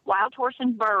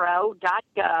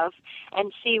wildhorseandburrow.gov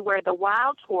and see where the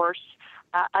wild horse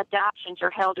adoptions are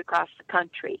held across the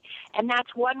country. And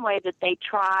that's one way that they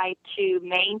try to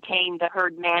maintain the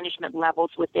herd management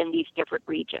levels within these different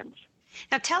regions.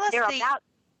 Now tell us Go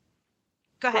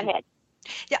ahead.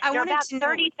 Yeah, there are about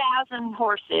 30,000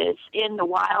 horses in the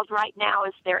wild right now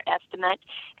is their estimate,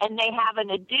 and they have an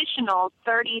additional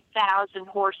 30,000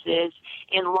 horses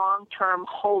in long-term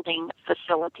holding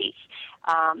facilities.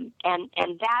 And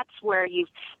that's where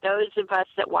those of us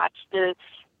that watch the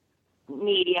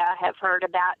media have heard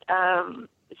about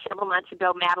several months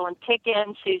ago, Madeline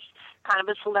Pickens, who's kind of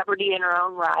a celebrity in her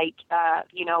own right,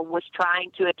 was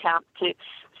trying to attempt to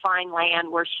find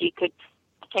land where she could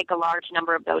take a large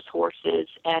number of those horses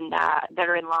and that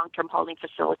are in long-term holding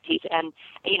facilities and,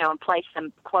 and place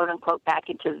them, quote unquote, back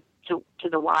into to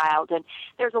the wild. And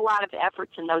there's a lot of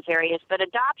efforts in those areas. But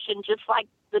adoption, just like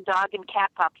the dog and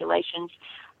cat populations,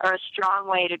 are a strong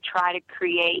way to try to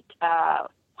create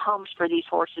homes for these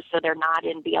horses so they're not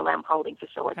in BLM holding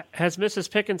facilities. Has Mrs.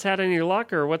 Pickens had any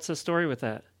luck, or what's the story with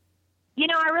that?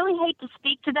 I really hate to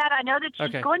speak to that. I know that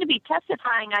she's going to be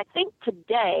testifying, I think,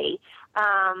 today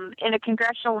in a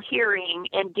congressional hearing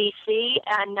in D.C.,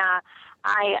 and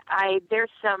there's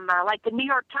some, like the New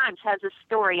York Times has a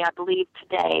story, I believe,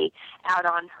 today out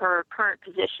on her current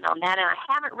position on that, and I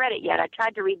haven't read it yet. I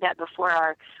tried to read that before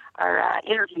our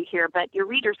interview here, but your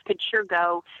readers could sure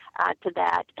go to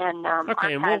that and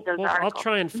archive those articles. I'll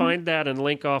try and find that and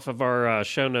link off of our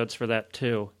show notes for that,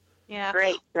 too. Yeah.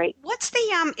 Great. What's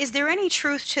the, is there any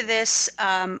truth to this?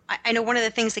 I know one of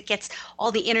the things that gets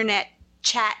all the internet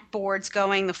chat boards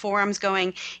going, the forums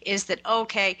going, is that,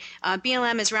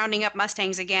 BLM is rounding up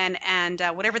Mustangs again, and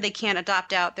whatever they can't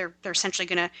adopt out, they're essentially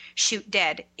going to shoot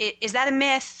dead. Is that a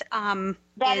myth?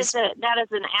 That is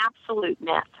an absolute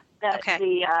myth.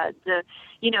 Okay.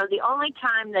 The only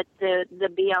time that the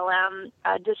BLM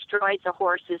destroys a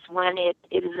horse is when it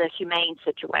is a humane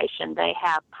situation. They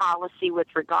have policy with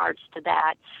regards to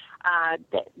that.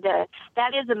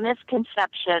 That is a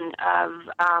misconception of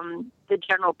the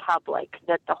general public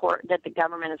that the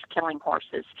government is killing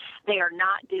horses. They are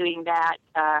not doing that.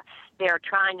 They are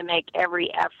trying to make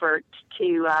every effort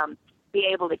to be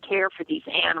able to care for these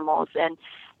animals. And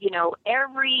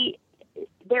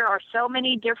there are so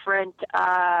many different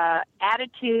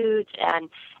attitudes and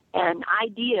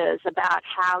ideas about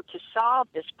how to solve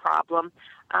this problem.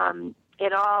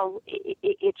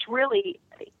 It's really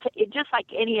just like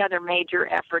any other major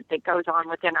effort that goes on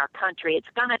within our country. It's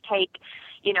going to take,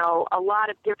 a lot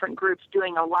of different groups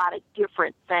doing a lot of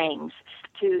different things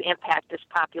to impact this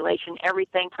population.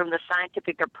 Everything from the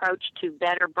scientific approach to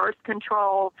better birth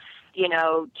control,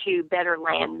 to better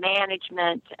land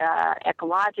management,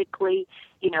 ecologically,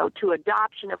 to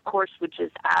adoption, of course, which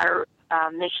is our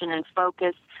mission and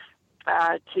focus,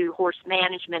 to horse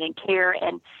management and care,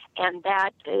 and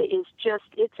that is just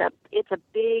it's a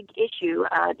big issue.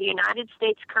 The United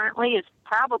States currently is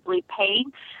probably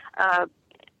paying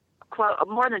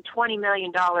more than $20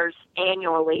 million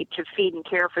annually to feed and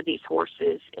care for these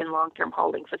horses in long-term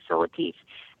holding facilities,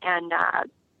 and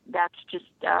that's just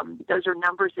those are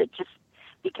numbers that just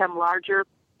become larger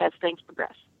as things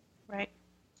progress. Right.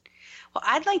 Well,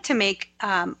 I'd like to make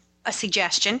a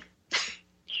suggestion.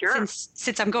 Sure.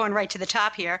 Since I'm going right to the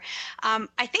top here,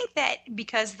 I think that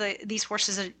because these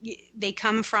horses they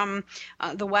come from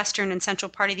the western and central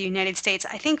part of the United States,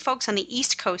 I think folks on the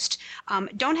East Coast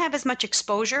don't have as much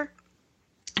exposure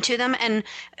to them, and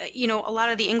a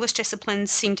lot of the English disciplines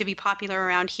seem to be popular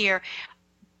around here.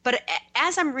 But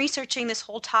as I'm researching this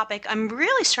whole topic, I'm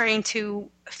really starting to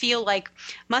feel like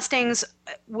Mustangs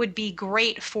would be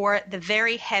great for the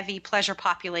very heavy pleasure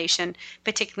population,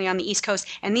 particularly on the East Coast.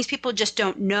 And these people just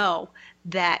don't know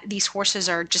that these horses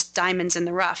are just diamonds in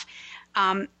the rough.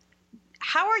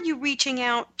 How are you reaching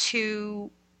out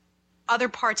to other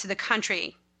parts of the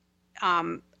country?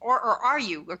 Or are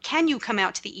you, or can you come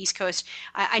out to the East Coast?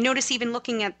 I notice even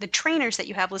looking at the trainers that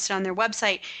you have listed on their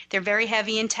website, they're very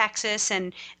heavy in Texas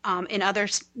and in other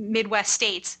Midwest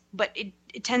states, but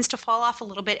it tends to fall off a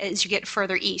little bit as you get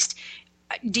further east.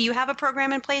 Do you have a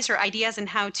program in place or ideas on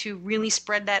how to really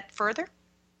spread that further?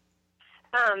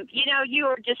 You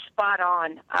are just spot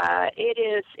on. It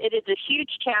is a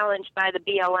huge challenge by the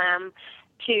BLM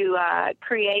to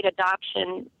create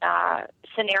adoption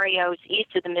scenarios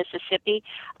east of the Mississippi.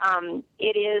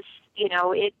 It is,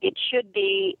 it should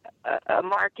be a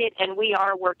market, and we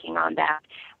are working on that.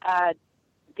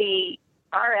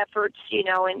 Our efforts,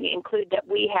 include that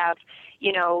we have,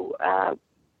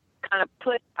 kind of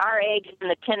put our eggs in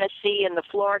the Tennessee and the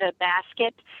Florida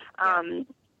basket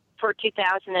for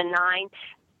 2009.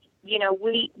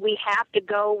 We have to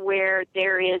go where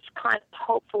there is kind of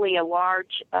hopefully a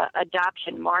large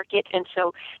adoption market, and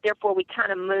so therefore we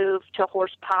kind of move to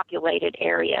horse-populated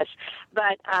areas.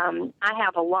 But I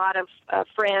have a lot of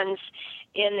friends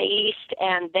in the East,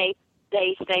 and they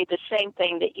say the same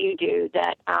thing that you do,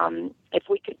 that if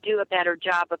we could do a better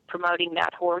job of promoting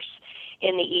that horse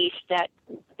in the East, that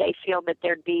they feel that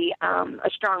there'd be a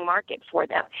strong market for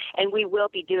them. And we will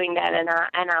be doing that,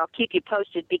 and I'll keep you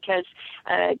posted because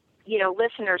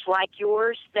listeners like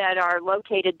yours that are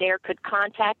located there could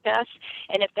contact us,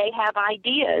 and if they have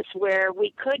ideas where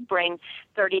we could bring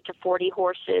 30 to 40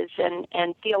 horses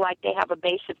and feel like they have a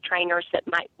base of trainers that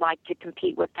might like to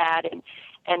compete with that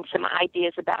and some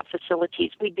ideas about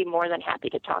facilities, we'd be more than happy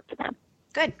to talk to them.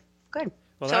 Good, good.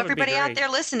 Well, So that would be everybody out great. there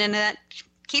listening,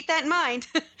 keep that in mind.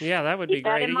 Yeah, that would be Keep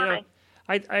that great. in You know, mind.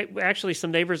 I actually,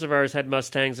 some neighbors of ours had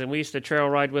Mustangs, and we used to trail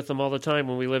ride with them all the time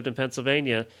when we lived in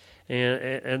Pennsylvania,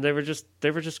 and they were just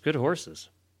good horses.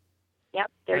 Yep,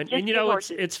 they're just And you good know,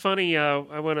 horses. it's funny.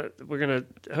 We're gonna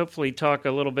hopefully talk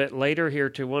a little bit later here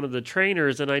to one of the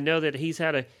trainers, and I know that he's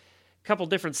had a couple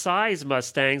different size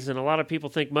Mustangs, and a lot of people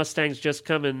think Mustangs just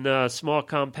come in small,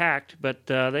 compact, but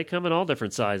they come in all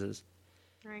different sizes.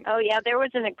 Right. Oh, yeah, there was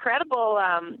an incredible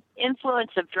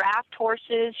influence of draft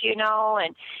horses,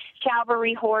 and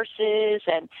cavalry horses,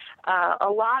 and a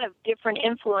lot of different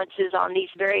influences on these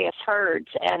various herds.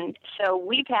 And so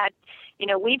we've had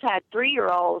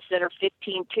 3-year-olds that are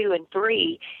 15, 2, and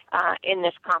 3 in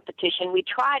this competition. We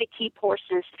try to keep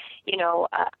horses,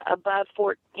 above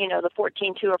the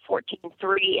 14, 2 or 14,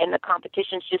 3 in the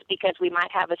competitions, just because we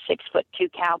might have a 6'2"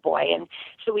 cowboy, and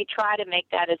so we try to make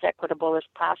that as equitable as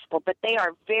possible. But they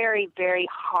are very, very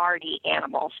hardy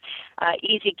animals,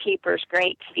 easy keepers,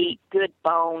 great feet, good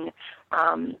bone,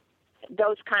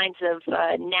 those kinds of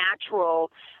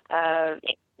natural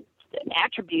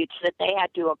attributes that they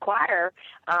had to acquire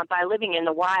by living in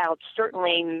the wild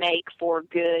certainly make for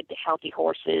good, healthy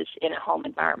horses in a home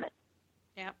environment.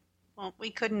 Yeah. Well,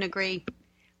 we couldn't agree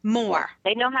more.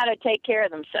 They know how to take care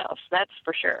of themselves, that's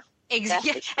for sure.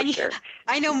 Exactly. That's for sure.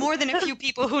 I know more than a few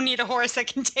people who need a horse that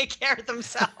can take care of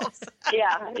themselves.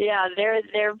 Yeah,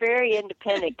 they're very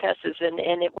independent cusses,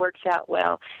 and it works out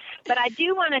well. But I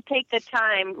do want to take the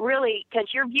time, really,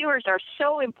 because your viewers are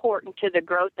so important to the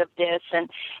growth of this, and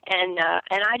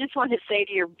I just want to say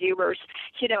to your viewers,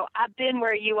 I've been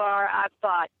where you are. I've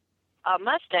thought,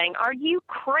 Mustang, are you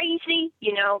crazy?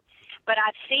 But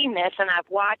I've seen this, and I've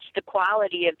watched the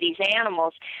quality of these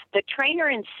animals. The trainer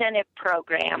incentive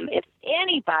program, if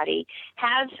anybody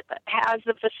has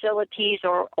the facilities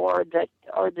or the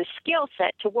skill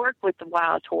set to work with the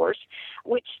wild horse,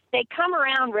 which they come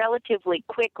around relatively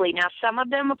quickly. Now, some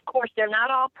of them, of course, they're not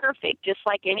all perfect, just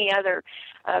like any other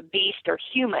beast or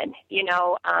human.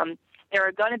 There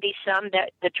are going to be some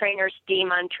that the trainers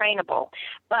deem untrainable.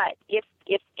 But if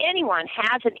anyone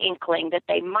has an inkling that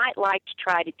they might like to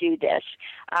try to do this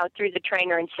through the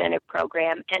trainer incentive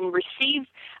program and receive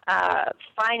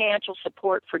financial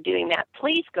support for doing that,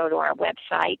 please go to our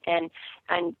website and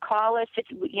call us.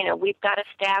 We've got a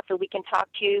staff that we can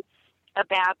talk to you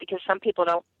about, because some people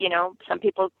don't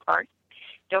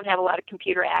have a lot of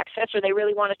computer access, or they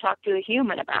really want to talk to a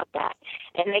human about that.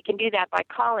 And they can do that by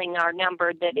calling our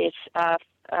number that is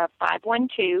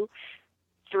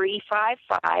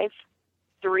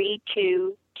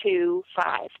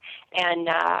 512-355-3225. And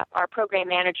our program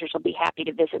managers will be happy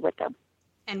to visit with them.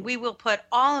 And we will put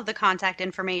all of the contact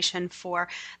information for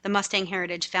the Mustang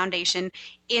Heritage Foundation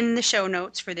in the show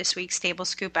notes for this week's Stable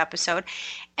Scoop episode.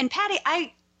 And Patty,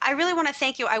 I really want to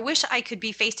thank you. I wish I could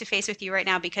be face-to-face with you right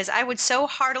now, because I would so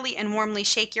heartily and warmly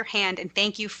shake your hand and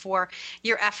thank you for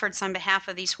your efforts on behalf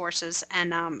of these horses,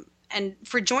 and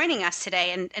for joining us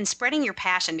today and spreading your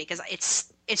passion, because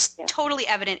it's totally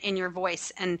evident in your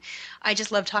voice. And I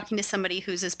just love talking to somebody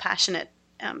who's as passionate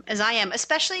as I am,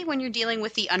 especially when you're dealing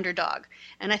with the underdog.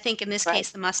 And I think in this case,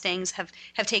 the Mustangs have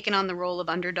taken on the role of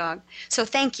underdog. So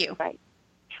thank you. Right.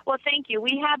 Well, thank you.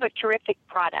 We have a terrific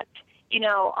product.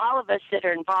 All of us that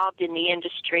are involved in the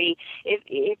industry,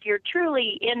 if you're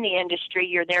truly in the industry,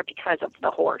 you're there because of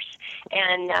the horse.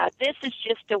 And this is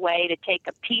just a way to take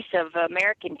a piece of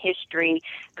American history,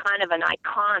 kind of an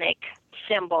iconic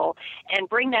symbol, and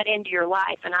bring that into your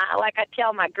life. And I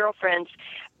tell my girlfriends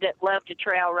that love to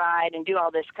trail ride and do all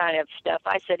this kind of stuff,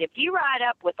 I said, if you ride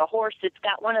up with a horse that's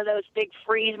got one of those big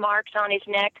freeze marks on his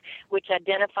neck, which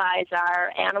identifies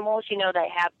our animals, they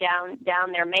have down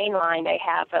their main line, they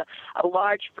have a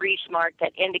large freeze mark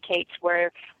that indicates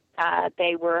where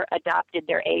they were adopted,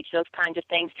 their age, those kinds of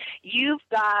things. You've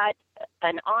got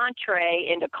an entree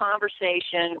into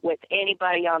conversation with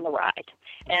anybody on the ride.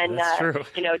 And, That's true.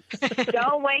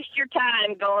 Don't waste your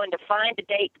time going to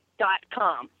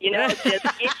findadate.com. Just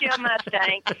get you a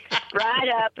Mustang, ride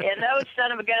up, and those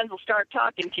son of a guns will start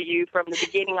talking to you from the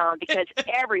beginning on, because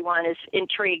everyone is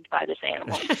intrigued by this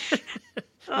animal.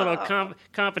 Little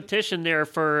competition there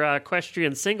for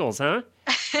equestrian singles, huh?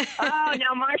 Oh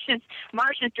no, Marcia's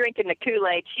drinking the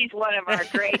Kool-Aid. She's one of our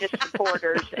greatest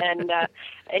supporters, and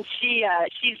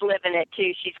she's living it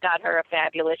too. She's got her a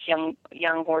fabulous young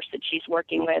horse that she's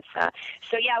working with.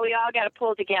 So yeah, we all got to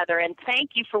pull together. And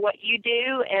thank you for what you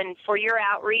do and for your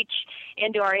outreach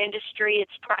into our industry.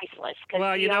 It's priceless.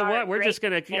 Well, you know what? We're just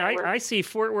going to. I see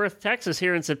Fort Worth, Texas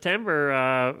here in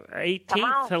September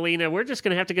 18th, Helena. We're just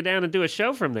going to have to go down and do a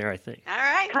show from there, I think. All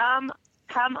right.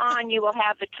 Come on, you will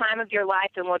have the time of your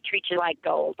life, and we'll treat you like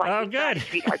gold. Like we try to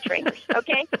treat our trainers.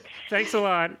 Okay? Thanks a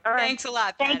lot. All right. Thanks a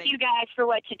lot, Patty. Thank you guys for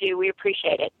what you do. We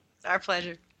appreciate it. It's our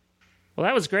pleasure. Well,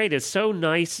 that was great. It's so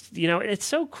nice. It's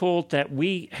so cool that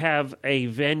we have a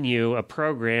venue, a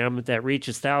program that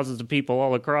reaches thousands of people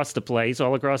all across the place,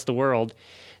 all across the world,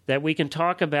 that we can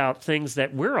talk about things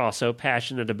that we're also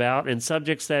passionate about and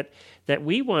subjects that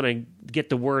we want to get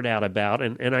the word out about.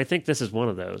 And I think this is one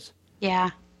of those.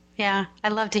 Yeah. Yeah, I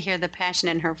love to hear the passion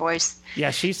in her voice. Yeah,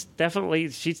 she's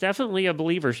definitely a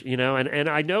believer, and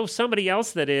I know somebody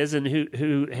else that is, and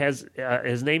who has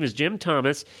his name is Jim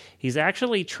Thomas. He's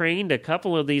actually trained a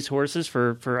couple of these horses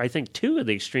for I think 2 of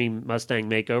the Extreme Mustang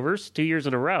Makeovers, 2 years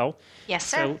in a row. Yes,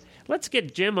 sir. So let's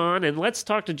get Jim on, and let's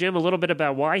talk to Jim a little bit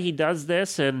about why he does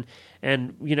this, and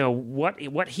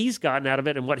what he's gotten out of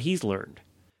it and what he's learned.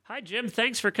 Hi, Jim.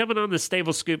 Thanks for coming on the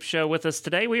Stable Scoop Show with us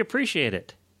today. We appreciate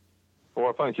it.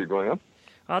 Well, thank you, Glenn.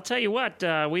 I'll tell you what,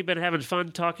 we've been having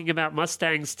fun talking about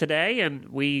Mustangs today, and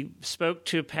we spoke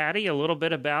to Patty a little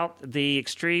bit about the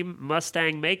Extreme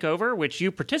Mustang Makeover, which you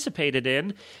participated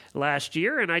in last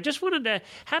year, and I just wanted to,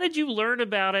 how did you learn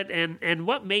about it, and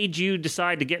what made you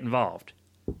decide to get involved?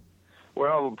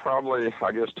 Well, probably,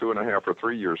 I guess, 2.5 or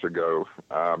 3 years ago,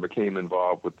 I became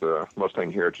involved with the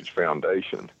Mustang Heritage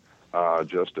Foundation,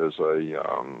 just as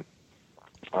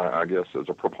as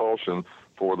a propulsion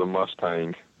for the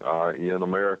Mustang in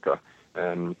America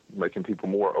and making people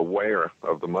more aware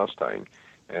of the Mustang.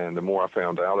 And the more I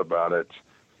found out about it,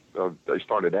 they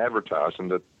started advertising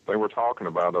that they were talking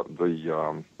about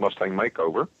the Mustang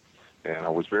Makeover, and I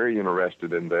was very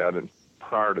interested in that. And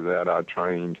prior to that, I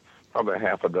trained probably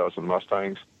 6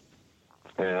 Mustangs,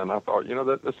 and I thought,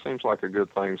 that seems like a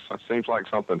good thing. It seems like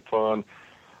something fun.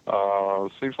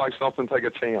 Seems like something to take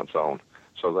a chance on.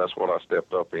 So that's what I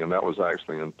stepped up in. That was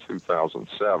actually in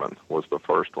 2007 was the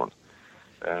first one,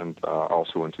 and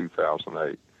also in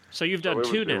 2008. So you've done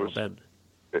 2 now, then?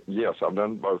 Yes, I've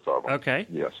done both of them. Okay.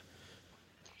 Yes.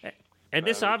 And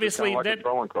this obviously, like a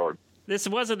throwing card. This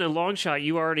wasn't a long shot.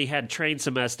 You already had trained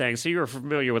some Mustangs, so you were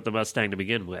familiar with the Mustang to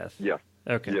begin with. Yeah.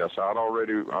 Okay. Yes, I'd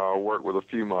already worked with a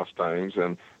few Mustangs,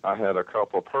 and I had a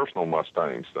couple of personal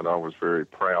Mustangs that I was very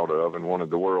proud of and wanted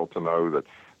the world to know that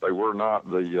they were not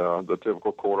the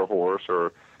typical quarter horse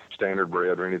or standard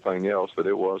bred or anything else, that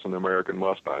it was an American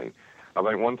Mustang. I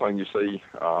think one thing you see,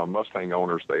 Mustang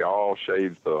owners, they all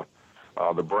shave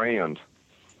the brand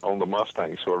on the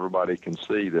Mustang so everybody can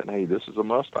see that, hey, this is a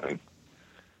Mustang.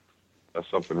 That's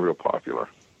something real popular.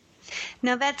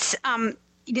 Now that's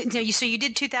so you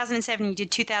did 2007, you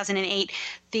did 2008.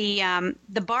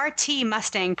 The Bar T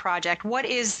Mustang project. What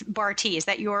is Bar T? Is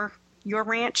that your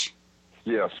ranch?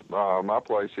 Yes, my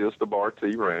place is the Bar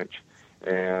T Ranch,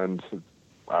 and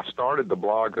I started the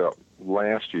blog up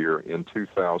last year in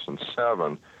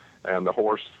 2007, and the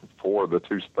horse for the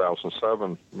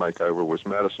 2007 makeover was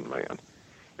Medicine Man.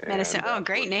 Medicine,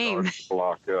 great name.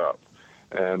 Block up.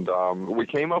 And we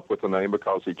came up with the name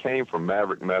because he came from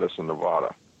Maverick, Medicine,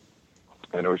 Nevada.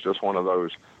 And it was just one of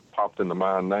those popped into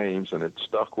mind names, and it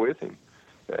stuck with him.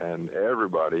 And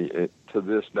everybody, to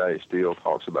this day, still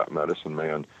talks about Medicine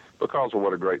Man because of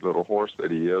what a great little horse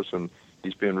that he is. And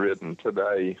he's been ridden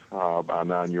today by a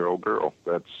 9-year-old girl.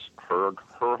 That's her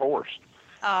horse.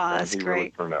 Oh, that's and he great. Really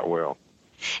turned out well.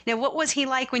 Now, what was he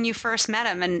like when you first met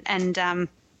him? And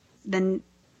then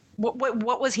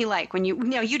what was he like when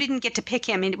you didn't get to pick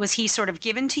him? Was he sort of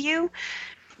given to you?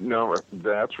 No,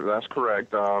 that's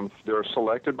correct. They're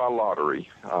selected by lottery.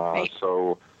 Right.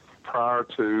 So prior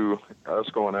to us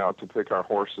going out to pick our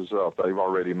horses up, they've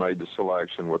already made the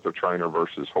selection with the trainer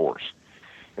versus horse.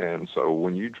 And so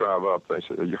when you drive up, they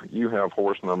say, you have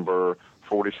horse number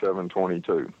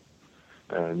 4722.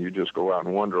 And you just go out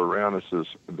and wander around and says,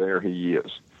 there he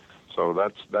is. So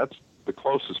that's the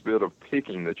closest bit of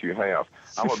picking that you have.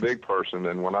 I'm a big person,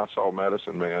 and when I saw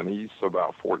Medicine Man, he's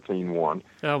about 14'1".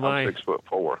 Oh, my. I'm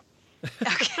 6'4".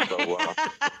 Okay.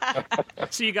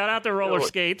 So you got out the roller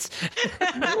skates.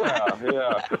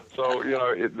 Yeah. So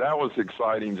that was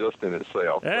exciting just in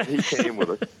itself. But he came with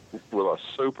a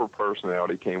super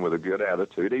personality. Came with a good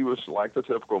attitude. He was like the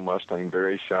typical Mustang,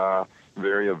 very shy,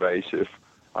 very evasive,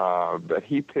 but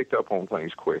he picked up on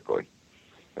things quickly,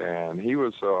 and he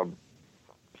was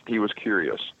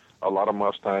curious. A lot of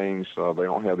Mustangs, they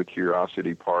don't have the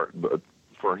curiosity part, but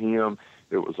for him,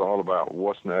 it was all about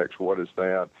what's next, what is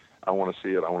that. I want to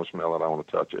see it, I want to smell it, I want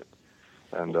to touch it.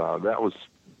 And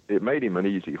it made him an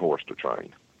easy horse to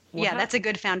train. Yeah, that's a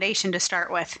good foundation to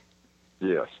start with.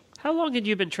 Yes. How long had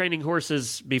you been training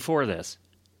horses before this?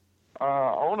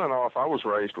 On and off, I was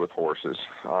raised with horses,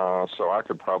 so I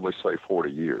could probably say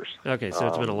 40 years. Okay, so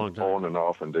it's been a long time. On and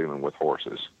off and dealing with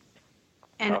horses.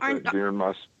 And During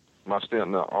my stint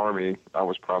in the Army, I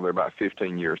was probably about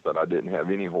 15 years that I didn't have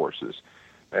any horses.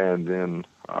 And then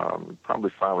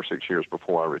probably 5 or 6 years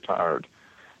before I retired,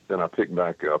 then I picked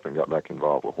back up and got back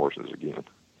involved with horses again.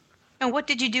 And what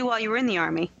did you do while you were in the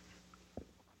Army?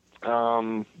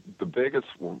 I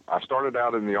started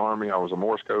out in the Army. I was a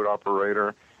Morse code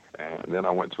operator, and then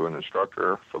I went to an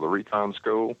instructor for the recon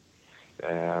school,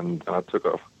 and I took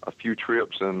a few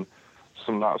trips in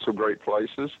some not so great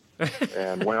places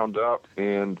and wound up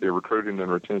in the recruiting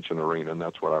and retention arena, and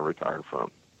that's what I retired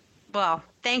from. Well,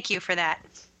 thank you for that.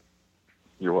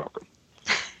 You're welcome.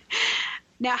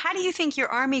 Now, how do you think your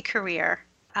Army career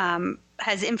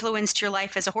has influenced your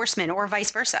life as a horseman, or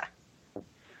vice versa?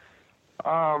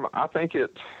 I think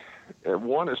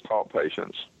one is taught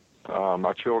patience.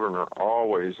 My children are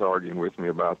always arguing with me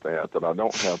about that I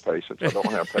don't have patience. I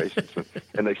don't have patience.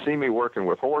 And they see me working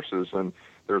with horses, and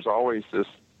there's always this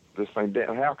thing, Dad,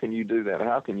 how can you do that?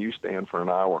 How can you stand for an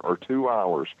hour or 2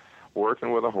 hours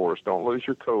working with a horse? Don't lose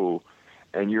your cool.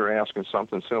 And you're asking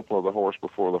something simple of the horse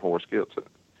before the horse gets it.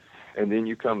 And then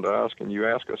you come to us and you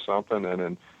ask us something, and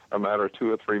in a matter of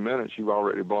 2 or 3 minutes, you've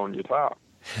already blown your top.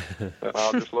 And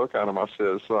I'll just look at them. I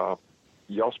says,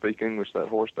 y'all speak English, that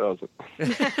horse doesn't.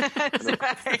 That's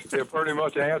right. It pretty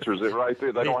much answers it right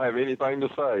there. They don't have anything to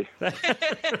say.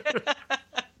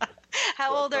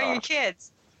 How old are your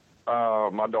kids?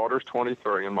 My daughter's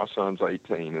 23 and my son's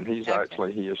 18, and he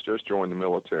has just joined the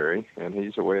military, and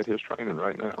he's away at his training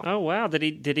right now. Oh, wow. Did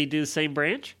he do the same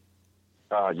branch?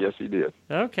 Yes, he did.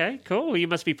 Okay, cool. Well, you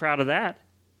must be proud of that.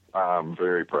 I'm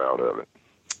very proud of it.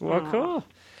 Well, cool.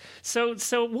 So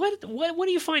what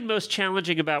do you find most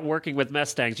challenging about working with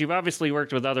Mustangs? You've obviously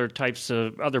worked with other types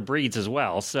of other breeds as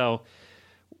well. So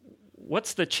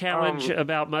what's the challenge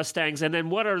about Mustangs? And then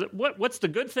what's the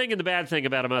good thing and the bad thing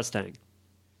about a Mustang?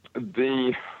 And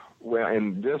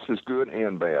this is good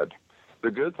and bad.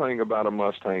 The good thing about a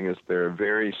Mustang is they're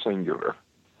very singular.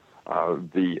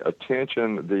 The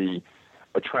attention, the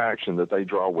attraction that they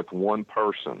draw with one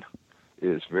person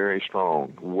is very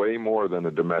strong, way more than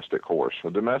a domestic horse.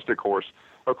 A domestic horse,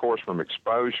 of course, from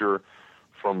exposure,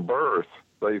 from birth,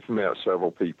 they've met several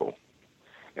people.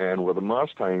 And with a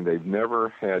Mustang, they've never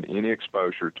had any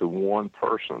exposure to one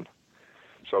person.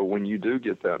 So when you do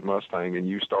get that Mustang and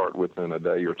you start within a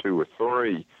day or 2 or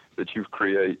 3, that you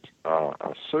create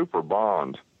a super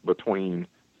bond between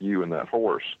you and that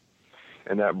horse.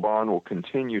 And that bond will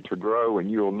continue to grow, and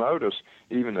you'll notice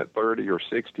even at 30 or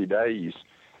 60 days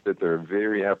that they're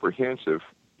very apprehensive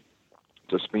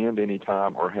to spend any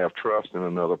time or have trust in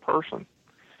another person.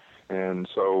 And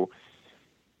so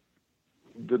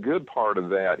the good part of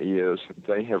that is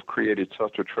they have created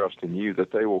such a trust in you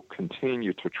that they will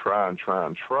continue to try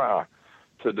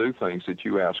to do things that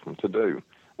you ask them to do,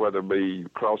 whether it be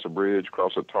cross a bridge,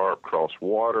 cross a tarp, cross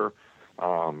water,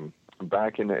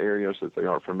 back into areas that they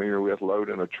aren't familiar with, load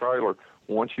in a trailer.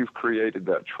 Once you've created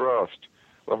that trust,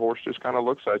 the horse just kind of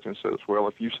looks at you and says, well,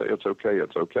 if you say it's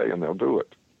okay, and they'll do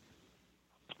it.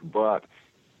 But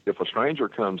if a stranger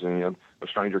comes in, a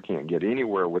stranger can't get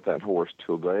anywhere with that horse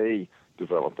till they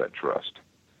develop that trust.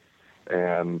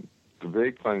 And the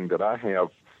big thing that I have,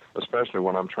 especially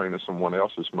when I'm training someone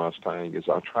else's Mustang, is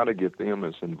I try to get them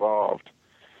as involved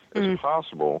as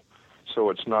possible so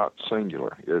it's not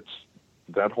singular. It's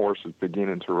that horse is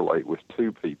beginning to relate with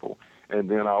 2 people. And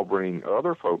then I'll bring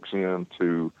other folks in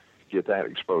to get that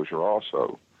exposure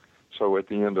also. So at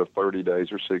the end of 30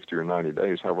 days or 60 or 90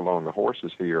 days, however long the horse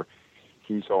is here,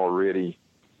 he's already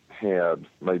had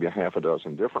maybe a half a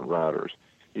dozen different riders.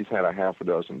 He's had a half a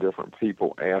dozen different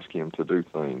people ask him to do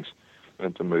things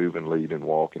and to move and lead and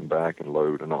walk and back and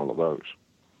load and all of those.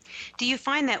 Do you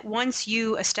find that once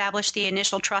you establish the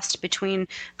initial trust between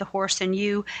the horse and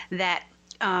you, that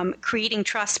creating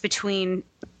trust between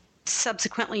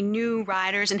subsequently new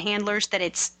riders and handlers, that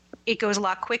it goes a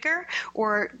lot quicker?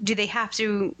 Or do they have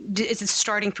to, is it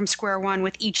starting from square one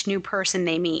with each new person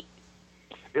they meet?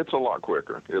 It's a lot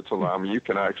quicker. I mean, you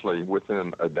can actually,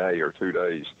 within a day or 2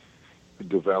 days,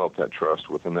 develop that trust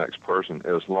with the next person,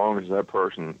 as long as that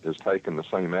person is taking the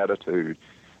same attitude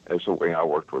as the way I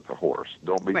worked with the horse.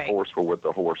 Don't be forceful with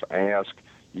the horse. Ask.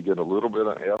 You get a little bit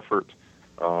of effort,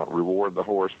 reward the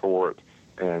horse for it,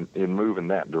 and in moving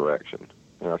that direction.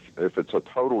 Now, if it's a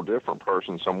total different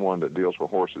person, someone that deals with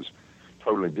horses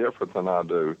totally different than I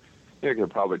do, it can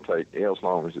probably take as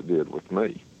long as it did with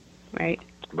me. Right.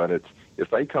 But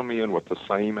if they come in with the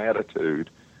same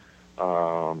attitude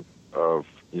of,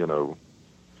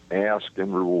 ask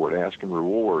and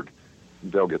reward,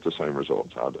 they'll get the same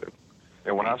results I do.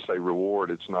 And when I say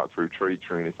reward, it's not through treats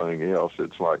or anything else.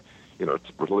 It's like, it's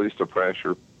release the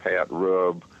pressure, pat,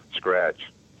 rub,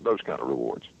 scratch, those kind of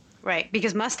rewards. Right,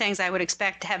 because Mustangs, I would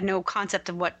expect, have no concept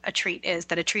of what a treat is,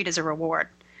 that a treat is a reward.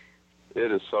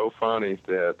 It is so funny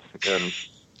that, and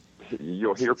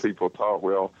you'll hear people talk,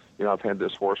 well, I've had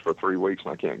this horse for 3 weeks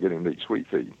and I can't get him to eat sweet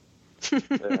feed.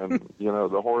 And,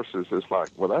 the horses, it's like,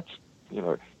 well, that's,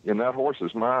 in that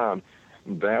horse's mind,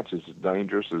 that's as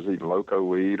dangerous as eating loco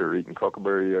weed or eating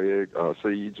cockleberry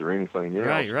seeds or anything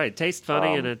else. Right. Tastes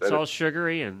funny, and it's all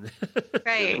sugary. And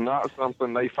Right. It's not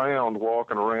something they found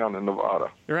walking around in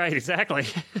Nevada. Right, exactly.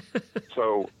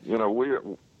 So,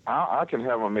 I can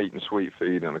have them eating sweet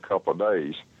feed in a couple of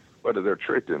days, but they're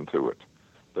tricked into it.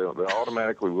 They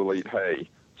automatically will eat hay.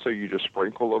 So you just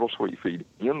sprinkle a little sweet feed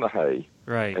in the hay,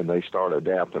 right, and they start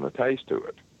adapting a taste to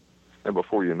it. And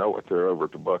before you know it, they're over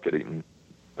at the bucket eating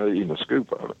a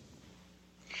scoop of it.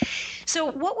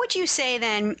 So what would you say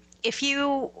then,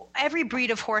 every breed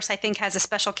of horse, I think, has a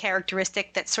special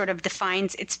characteristic that sort of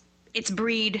defines its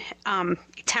breed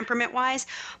temperament-wise.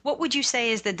 What would you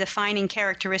say is the defining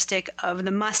characteristic of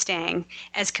the Mustang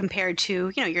as compared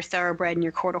to, your thoroughbred and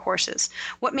your quarter horses?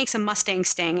 What makes a Mustang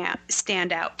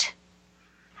stand out?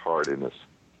 Hardiness.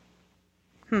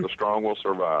 The strong will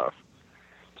survive.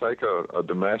 Take a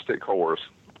domestic horse,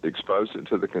 expose it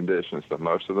to the conditions that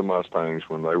most of the Mustangs,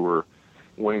 when they were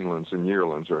weanlings and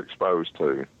yearlings, are exposed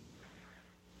to,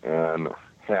 and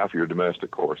half your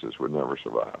domestic horses would never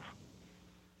survive.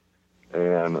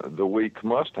 And the weak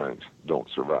Mustangs don't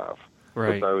survive.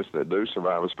 Right. But those that do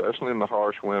survive, especially in the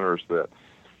harsh winters that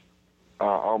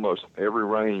almost every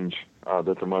range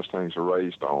that the Mustangs are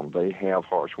raised on, they have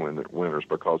harsh winters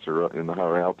because they're in the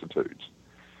higher altitudes.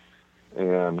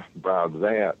 And by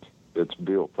that, it's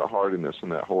built the hardiness in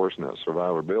that horse and that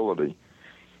survivability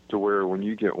to where when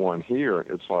you get one here,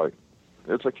 it's like,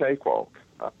 it's a cakewalk.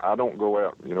 I don't go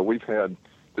out,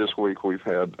 this week we've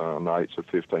had nights of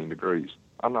 15 degrees.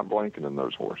 I'm not blanking in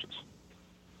those horses.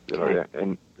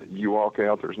 And you walk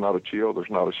out, there's not a chill, there's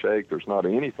not a shake, there's not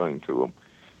anything to them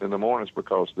in the mornings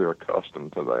because they're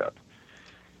accustomed to that.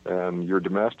 And your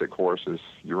domestic horses,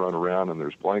 you run around and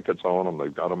there's blankets on them.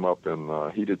 They've got them up in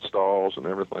heated stalls and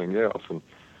everything else. And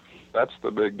that's the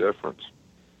big difference.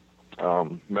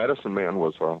 Medicine Man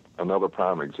was another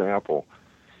prime example.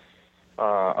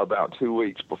 About 2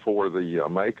 weeks before the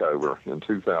makeover in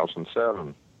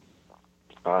 2007,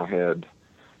 I had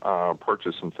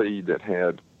purchased some feed that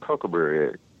had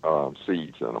cockleberry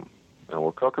seeds in them. And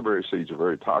cockleberry seeds are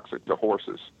very toxic to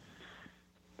horses.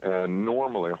 And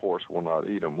normally a horse will not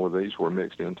eat them. Well, these were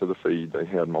mixed into the feed. They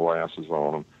had molasses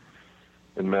on them.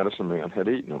 And Medicine Man had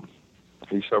eaten them.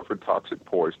 He suffered toxic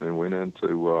poisoning, went into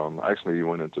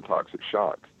toxic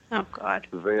shock. Oh, God.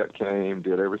 The vet came,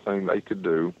 did everything they could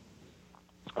do,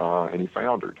 and he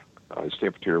foundered. His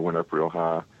temperature went up real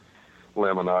high.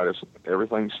 Laminitis,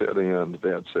 everything set in. The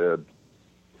vet said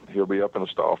he'll be up in a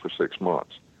stall for 6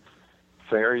 months.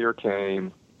 Farrier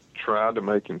came, tried to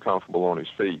make him comfortable on his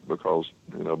feet because,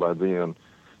 by then,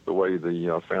 the way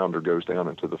the founder goes down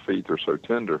into the feet, they're so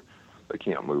tender, they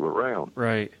can't move around.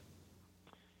 Right.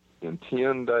 In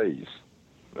 10 days,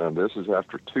 and this is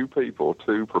after two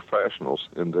professionals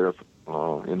in their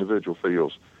individual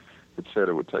fields, had said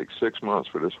it would take 6 months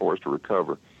for this horse to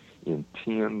recover. In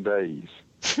 10 days,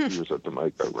 he was at the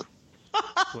makeover.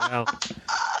 Wow.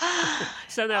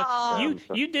 So now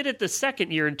you did it the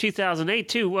second year in 2008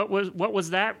 too. What was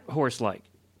that horse like?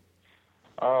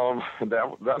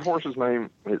 That horse's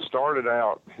name, it started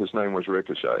out, his name was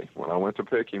Ricochet. When I went to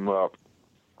pick him up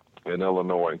in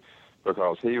Illinois,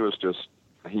 because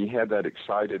he had that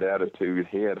excited attitude,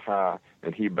 head high,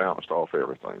 and he bounced off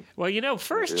everything. Well,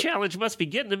 first challenge must be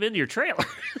getting them into your trailer.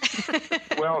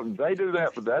 Well, they do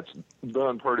that, but that's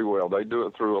done pretty well. They do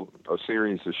it through a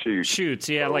series of chutes. Chutes,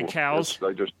 yeah, so like cows.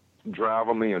 They just drive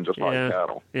them in just like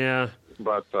cattle. Yeah.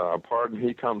 But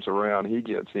he comes around, he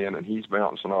gets in, and he's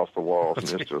bouncing off the walls,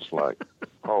 and it's just like,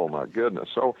 oh, my goodness.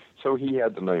 So he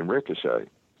had the name Ricochet. Okay.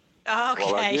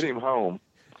 Well, I get him home.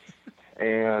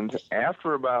 And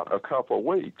after about a couple of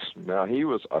weeks, now he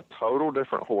was a total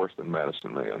different horse than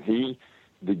Medicine Man.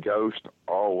 The ghost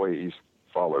always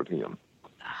followed him.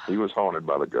 He was haunted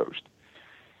by the ghost.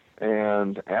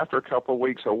 And after a couple of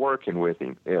weeks of working with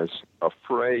him, as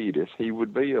afraid as he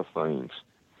would be of things,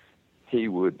 he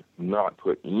would not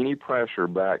put any pressure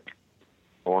back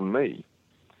on me.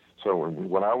 So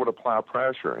when I would apply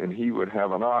pressure and he would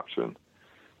have an option,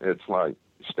 it's like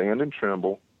stand and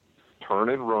tremble, turn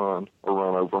and run, or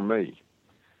run over me.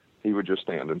 He would just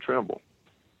stand and tremble.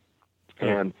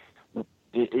 And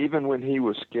even when he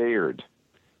was scared,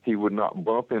 he would not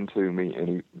bump into me,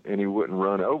 and he wouldn't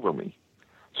run over me.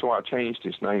 So I changed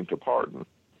his name to Pardon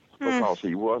because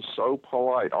he was so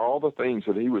polite. All the things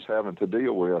that he was having to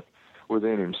deal with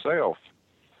within himself,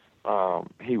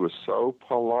 he was so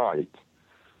polite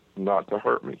not to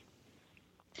hurt me.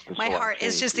 And My so I heart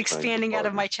is changed just his name to expanding out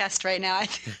of Pardon. my chest right now.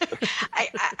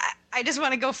 I just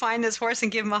want to go find this horse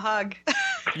and give him a hug.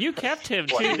 You kept him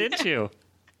too, didn't you?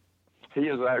 He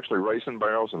is actually racing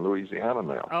barrels in Louisiana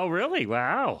now. Oh, really?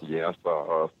 Wow. Yes,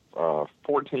 a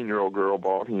 14-year-old girl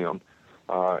bought him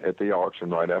at the auction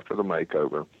right after the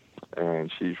makeover, and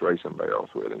she's racing barrels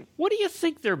with him. What do you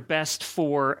think they're best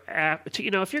for?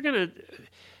 If you're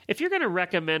gonna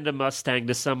recommend a Mustang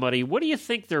to somebody, what do you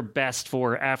think they're best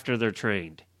for after they're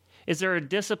trained? Is there a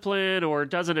discipline, or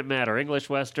doesn't it matter? English,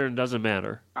 Western, doesn't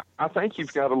matter. I think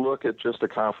you've got to look at just the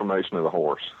conformation of the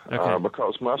horse, Okay.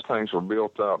 because Mustangs were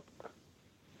built up.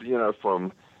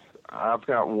 I've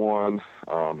got one,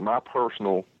 my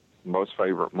personal most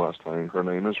favorite Mustang. Her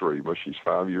name is Reba. She's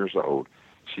 5 years old.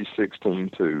 She's 16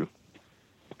 too,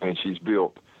 and she's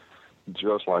built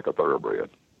just like a thoroughbred.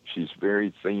 She's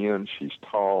very thin. She's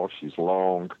tall. She's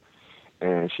long,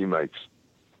 and she makes.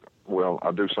 Well,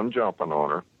 I do some jumping on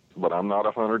her, but I'm not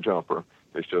a hunter jumper.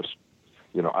 It's just,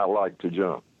 I like to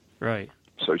jump. Right.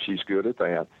 So she's good at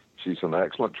that. She's an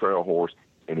excellent trail horse,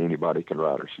 and anybody can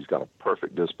ride her. She's got a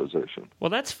perfect disposition. Well,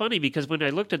 that's funny because when I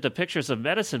looked at the pictures of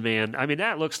Medicine Man, I mean,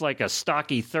 that looks like a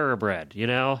stocky thoroughbred,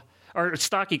 or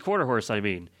stocky quarter horse, I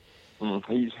mean.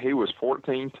 He was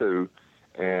 14 too,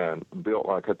 and built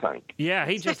like a tank. Yeah,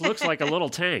 he just looks like a little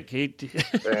tank.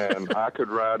 And I could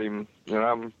ride him,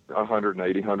 I'm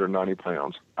 180, 190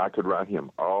 pounds. I could ride him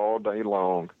all day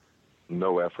long,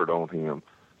 no effort on him.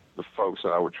 The folks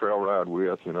that I would trail ride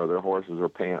with, their horses are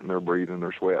panting, they're breathing,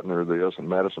 they're sweating, they're this, and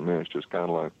Medicine Man's just kind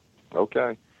of like,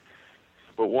 okay.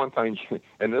 But one thing,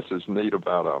 and this is neat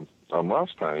about a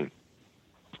Mustang,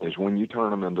 is when you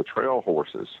turn them into trail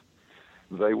horses,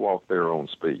 they walk their own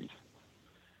speed.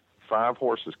 5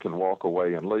 horses can walk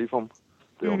away and leave them.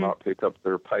 They'll not pick up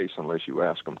their pace unless you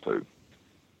ask them to.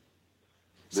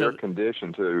 They're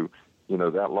conditioned to,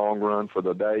 that long run for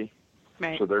the day,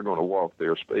 Right. so they're going to walk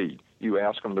their speed. You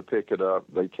ask them to pick it up,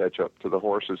 they catch up to the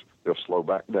horses, they'll slow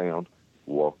back down,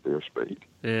 walk their speed.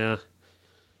 Yeah.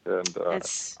 And I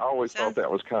always thought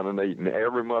that was kind of neat. And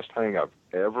every Mustang I've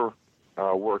ever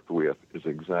worked with is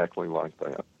exactly like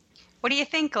that. What do you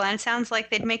think, Glenn? Sounds like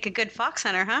they'd make a good fox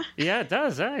hunter, huh? Yeah, it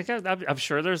does. I'm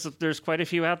sure there's quite a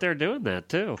few out there doing that,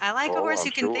 too. I like a horse who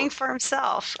can think for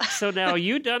himself. So now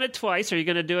you've done it twice. Are you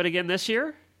going to do it again this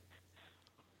year?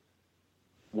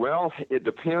 Well, it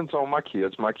depends on my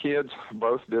kids. My kids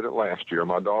both did it last year.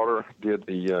 My daughter did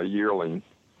the yearling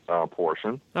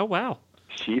portion. Oh, wow.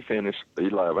 She finished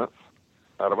 11th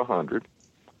out of 100.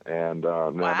 And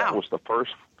now that was the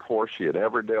first horse she had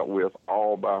ever dealt with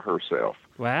all by herself.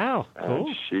 Wow, cool.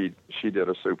 And she did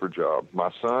a super job.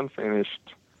 My son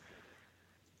finished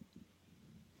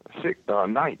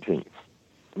 19th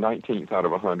out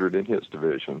of 100 in his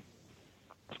division.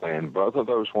 And both of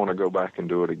those want to go back and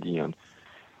do it again.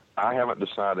 I haven't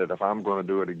decided if I'm going to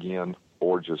do it again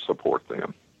or just support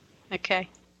them. Okay.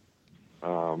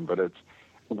 But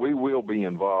we will be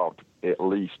involved at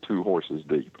least 2 horses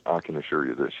deep, I can assure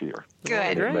you, this year.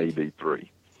 Good. And it may be 3.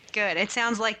 Good. It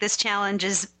sounds like this challenge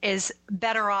is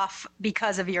better off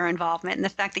because of your involvement, and the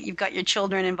fact that you've got your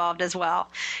children involved as well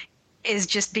is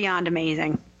just beyond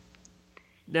amazing.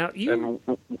 Now, go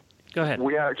ahead.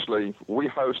 We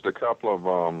host a couple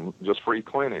of just free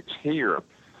clinics here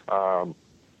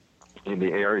in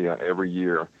the area every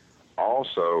year.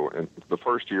 Also, and the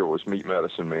first year was Meet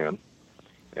Medicine Man,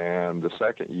 and the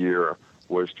second year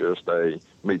was just a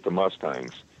Meet the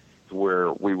Mustangs,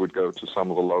 where we would go to some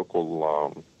of the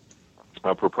local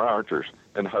proprietors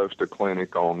and host a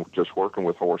clinic on just working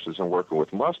with horses and working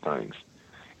with Mustangs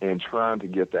and trying to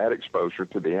get that exposure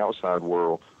to the outside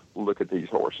world. Look at these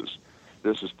horses.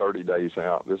 This is 30 days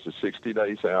out. This is 60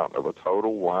 days out of a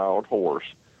total wild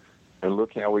horse. And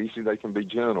look how easy they can be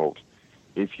gentled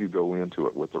if you go into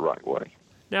it with the right way.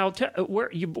 Now,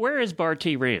 where is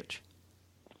Bartee Ranch?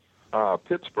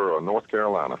 Pittsburgh, North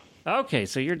Carolina. Okay,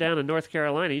 so you're down in North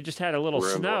Carolina. You just had a little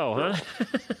snow, huh?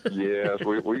 Yes,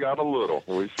 we got a little.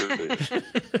 We sure did.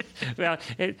 Well,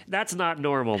 that's not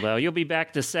normal, though. You'll be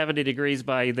back to 70 degrees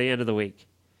by the end of the week.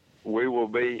 We will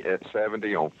be at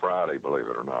 70 on Friday, believe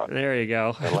it or not. There you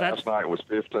go. And last night was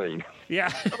 15.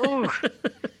 Yeah.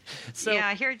 So,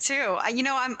 yeah, here too.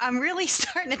 I'm really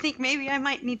starting to think maybe I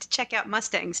might need to check out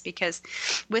Mustangs, because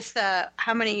with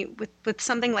with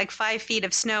something like 5 feet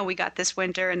of snow we got this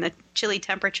winter and the chilly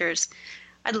temperatures,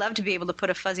 I'd love to be able to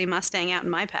put a fuzzy Mustang out in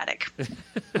my paddock.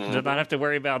 To not have to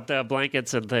worry about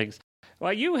blankets and things.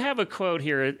 Well, you have a quote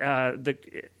here.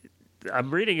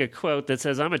 I'm reading a quote that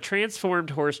says, "I'm a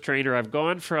transformed horse trainer. I've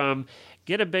gone from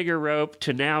get a bigger rope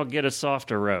to now get a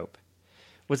softer rope."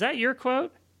 Was that your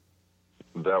quote?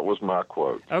 That was my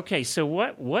quote. Okay, so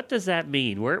what does that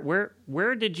mean?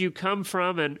 Where did you come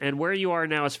from, and where you are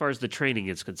now as far as the training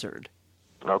is concerned?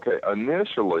 Okay,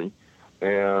 initially,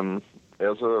 and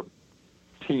as a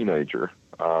teenager,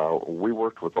 we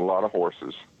worked with a lot of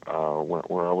horses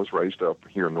when I was raised up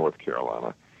here in North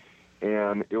Carolina,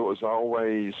 and it was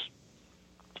always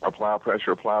apply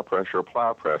pressure, apply pressure,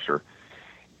 apply pressure.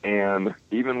 And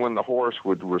even when the horse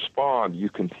would respond, you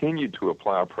continued to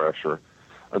apply pressure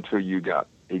until you got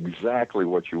exactly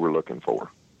what you were looking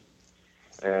for.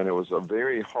 And it was a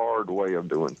very hard way of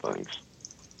doing things.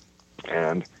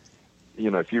 And,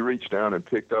 if you reached down and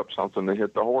picked up something to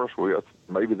hit the horse with,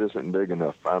 maybe this isn't big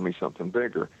enough, find me something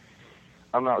bigger.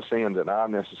 I'm not saying that I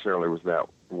necessarily was that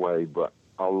way, but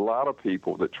a lot of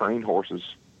people that trained horses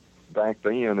back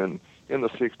then and in the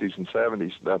 60s and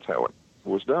 70s, that's how it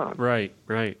was done. Right.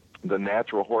 The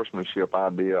natural horsemanship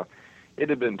idea, it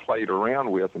had been played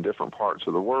around with in different parts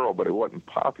of the world, but it wasn't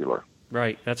popular.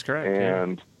 Right, that's correct.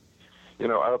 And,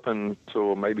 up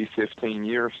until maybe 15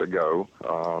 years ago,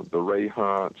 the Ray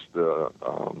Hunts, the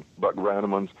Buck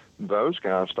Rannemans, those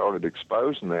guys started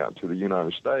exposing that to the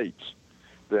United States,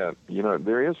 that,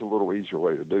 there is a little easier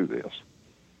way to do this.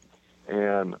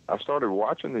 And I started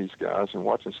watching these guys and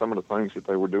watching some of the things that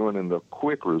they were doing and the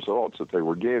quick results that they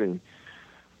were getting,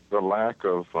 the lack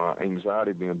of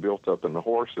anxiety being built up in the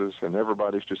horses, and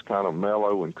everybody's just kind of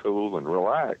mellow and cool and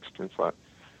relaxed. It's like,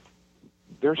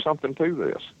 there's something to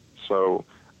this. So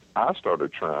I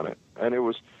started trying it, and it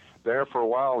was there for a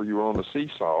while. You were on the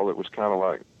seesaw. It was kind of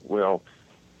like, well,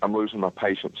 I'm losing my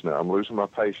patience now. I'm losing my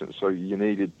patience. So you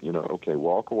needed, okay,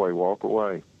 walk away, walk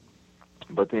away.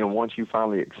 But then once you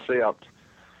finally accept,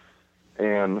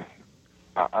 and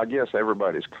I guess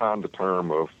everybody's kind of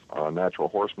term of natural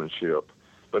horsemanship,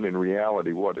 but in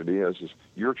reality what it is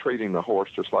you're treating the horse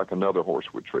just like another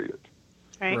horse would treat it.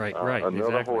 Right. Another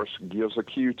exactly. horse gives a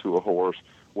cue to a horse,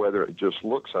 whether it just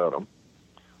looks at them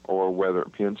or whether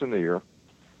it pins an ear,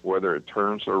 whether it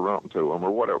turns their rump to them or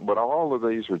whatever. But all of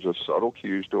these are just subtle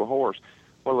cues to a horse.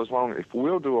 Well, if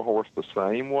we'll do a horse the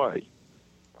same way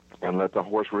and let the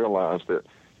horse realize that,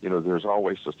 there's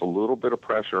always just a little bit of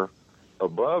pressure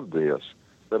above this,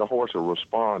 that a horse will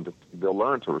respond. They'll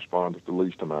learn to respond at the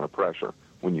least amount of pressure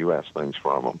when you ask things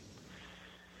from them.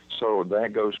 So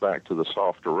that goes back to the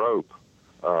softer rope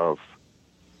of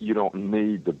you don't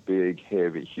need the big,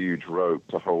 heavy, huge rope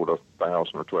to hold a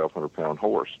 1,000 or 1,200-pound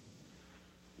horse.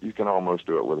 You can almost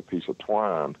do it with a piece of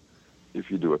twine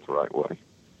if you do it the right way.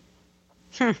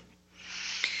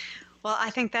 Well,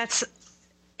 I think that's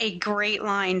a great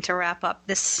line to wrap up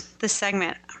this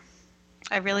segment.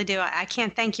 I really do. I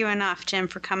can't thank you enough, Jim,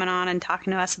 for coming on and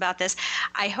talking to us about this.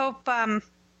 I hope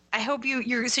you're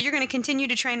going to continue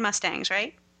to train Mustangs,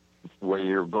 right?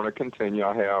 We're going to continue.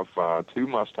 I have 2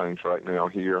 Mustangs right now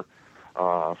here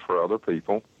for other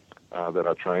people that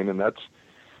I train, and that's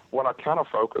what I kind of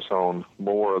focus on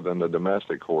more than the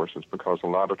domestic horses, because a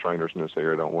lot of trainers in this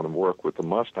area don't want to work with the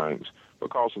Mustangs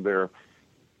because of their,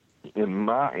 in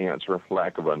my answer,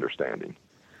 lack of understanding.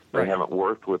 They haven't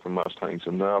worked with the Mustangs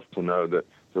enough to know that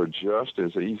they're just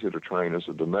as easy to train as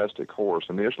a domestic horse.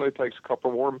 Initially, it takes a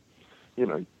couple more,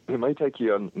 it may take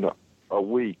you a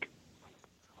week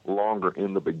longer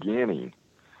in the beginning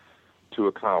to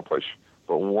accomplish,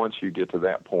 but once you get to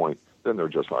that point, then they're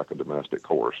just like a domestic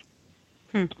horse.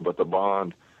 But the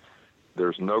bond,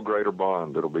 there's no greater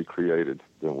bond that'll be created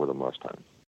than with a Mustang.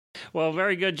 Well,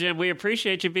 very good, Jim. We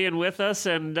appreciate you being with us,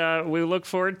 and we look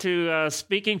forward to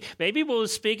speaking. Maybe we'll be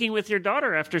speaking with your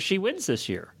daughter after she wins this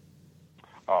year.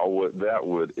 Oh, that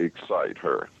would excite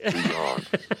her beyond.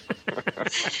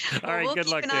 All right, we'll good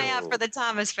luck. Keep an eye out for the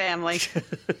Thomas family.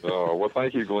 Well,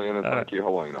 thank you, Glenn, and thank you,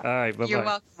 Helena. All right, bye-bye. You're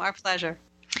welcome. Our pleasure.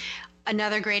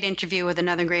 Another great interview with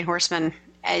another great horseman.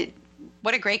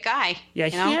 What a great guy. Yeah,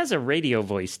 he has a radio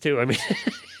voice, too. I mean,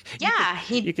 yeah.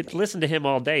 You could listen to him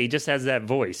all day. He just has that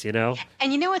voice, And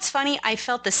you know what's funny? I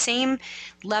felt the same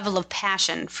level of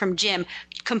passion from Jim.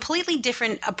 Completely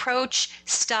different approach,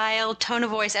 style, tone of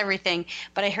voice, everything.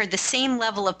 But I heard the same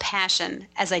level of passion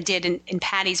as I did in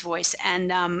Patty's voice.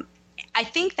 And I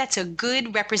think that's a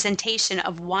good representation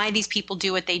of why these people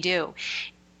do what they do.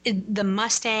 The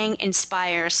Mustang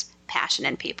inspires passion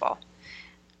in people.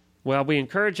 Well, we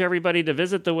encourage everybody to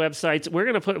visit the websites.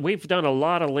 We've done a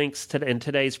lot of links in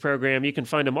today's program. You can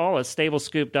find them all at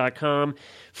stablescoop.com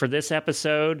for this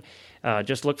episode.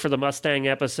 Just look for the Mustang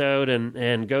episode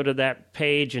and go to that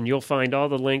page, and you'll find all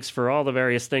the links for all the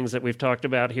various things that we've talked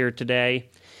about here today.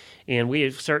 And we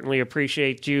certainly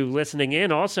appreciate you listening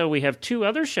in. Also, we have 2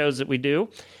 other shows that we do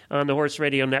on the Horse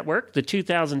Radio Network. The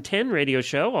 2010 radio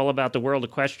show, all about the World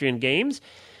Equestrian Games.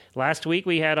 Last week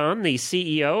we had on the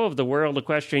CEO of the World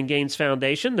Equestrian Games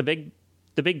Foundation, the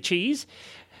Big Cheese,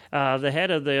 the head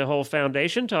of the whole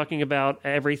foundation, talking about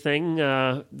everything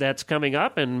that's coming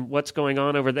up and what's going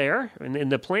on over there and in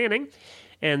the planning.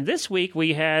 And this week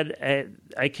we had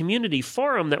a community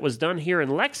forum that was done here in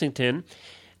Lexington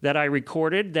that I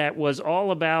recorded that was all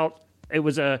about, it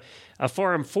was a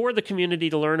forum for the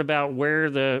community to learn about where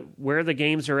the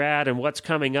games are at and what's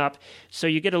coming up. So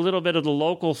you get a little bit of the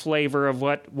local flavor of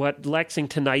what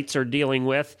Lexingtonites are dealing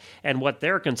with and what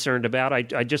they're concerned about.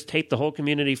 I just taped the whole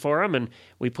community forum and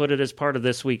we put it as part of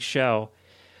this week's show.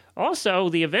 Also,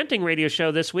 the eventing radio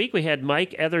show this week, we had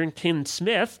Mike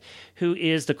Etherington-Smith, who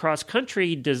is the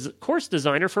cross-country course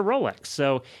designer for Rolex.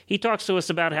 So he talks to us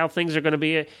about how things are going to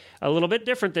be a little bit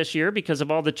different this year because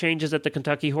of all the changes at the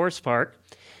Kentucky Horse Park.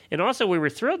 And also, we were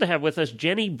thrilled to have with us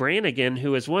Jenny Brannigan,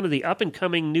 who is one of the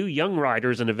up-and-coming new young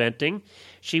riders in eventing.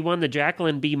 She won the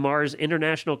Jacqueline B. Mars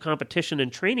International Competition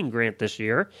and Training Grant this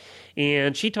year.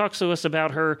 And she talks to us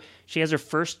about she has her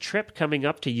first trip coming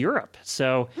up to Europe.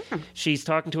 So she's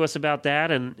talking to us about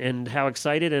that and how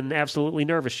excited and absolutely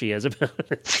nervous she is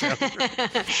about it. So.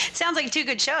 Sounds like 2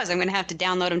 good shows. I'm going to have to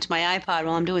download them to my iPod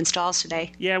while I'm doing stalls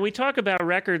today. Yeah, we talk about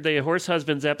record. The Horse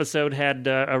Husbands episode had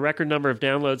a record number of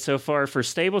downloads so far for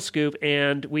Stable Scoop.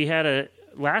 And we had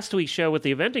last week's show with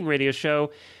the eventing radio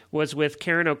show was with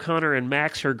Karen O'Connor and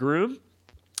Max, her groom.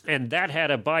 And that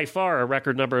had by far a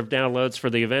record number of downloads for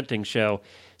the eventing show.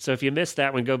 So if you missed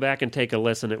that one, go back and take a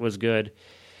listen. It was good.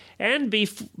 And be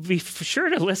sure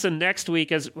to listen next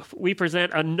week as we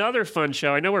present another fun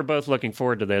show. I know we're both looking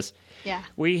forward to this. Yeah.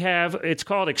 It's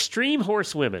called Extreme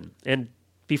Horsewomen. And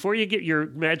before you get your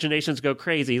imaginations go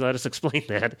crazy, let us explain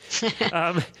that.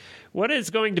 What it's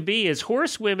going to be is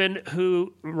horsewomen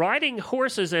who riding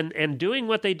horses and doing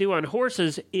what they do on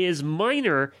horses is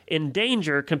minor in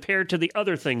danger compared to the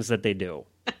other things that they do.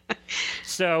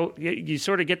 So you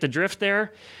sort of get the drift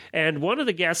there. And one of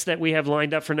the guests that we have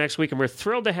lined up for next week, and we're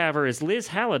thrilled to have her, is Liz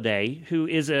Halliday, who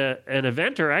is an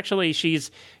eventer. Actually, she's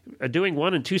doing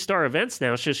 1- and 2-star events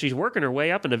now, so she's working her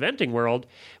way up in the eventing world.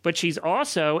 But she's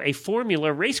also a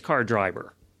Formula race car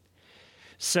driver.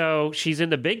 So she's in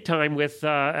the big time with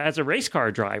as a race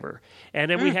car driver.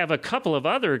 And then we have a couple of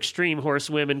other extreme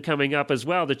horsewomen coming up as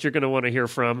well that you're going to want to hear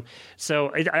from.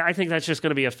 So I think that's just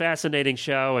going to be a fascinating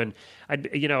show. And,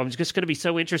 I'm just going to be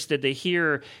so interested to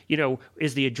hear,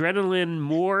 is the adrenaline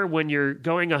more when you're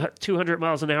going 200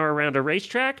 miles an hour around a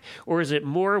racetrack? Or is it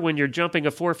more when you're jumping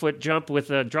a 4-foot jump with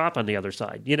a drop on the other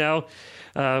side?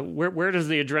 Where does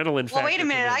the adrenaline factor? Well, wait a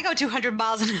minute. I go 200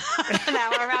 miles an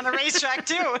hour around a racetrack,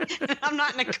 too. I'm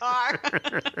not in a car.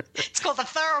 It's called a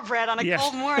thoroughbred on a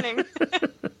cold morning.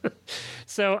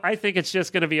 So I think it's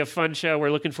just going to be a fun show.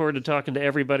 We're looking forward to talking to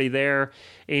everybody there.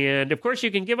 And, of course,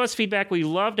 you can give us feedback. We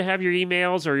love to have your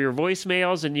emails or your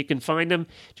voicemails, and you can find them.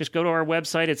 Just go to our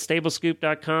website at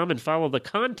stablescoop.com and follow the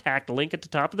contact link at the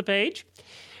top of the page.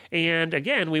 And,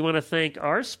 again, we want to thank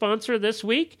our sponsor this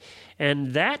week,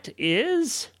 and that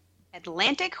is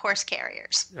Atlantic Horse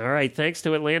Carriers. All right. Thanks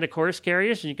to Atlantic Horse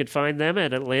Carriers, and you can find them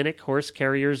at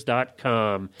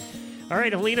atlantichorsecarriers.com. All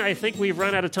right, Helena, I think we've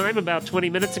run out of time about 20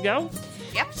 minutes ago.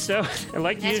 Yep. So,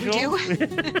 like usual. We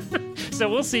do. So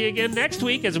we'll see you again next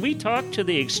week as we talk to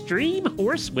the extreme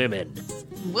horsewomen.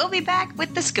 We'll be back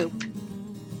with the scoop.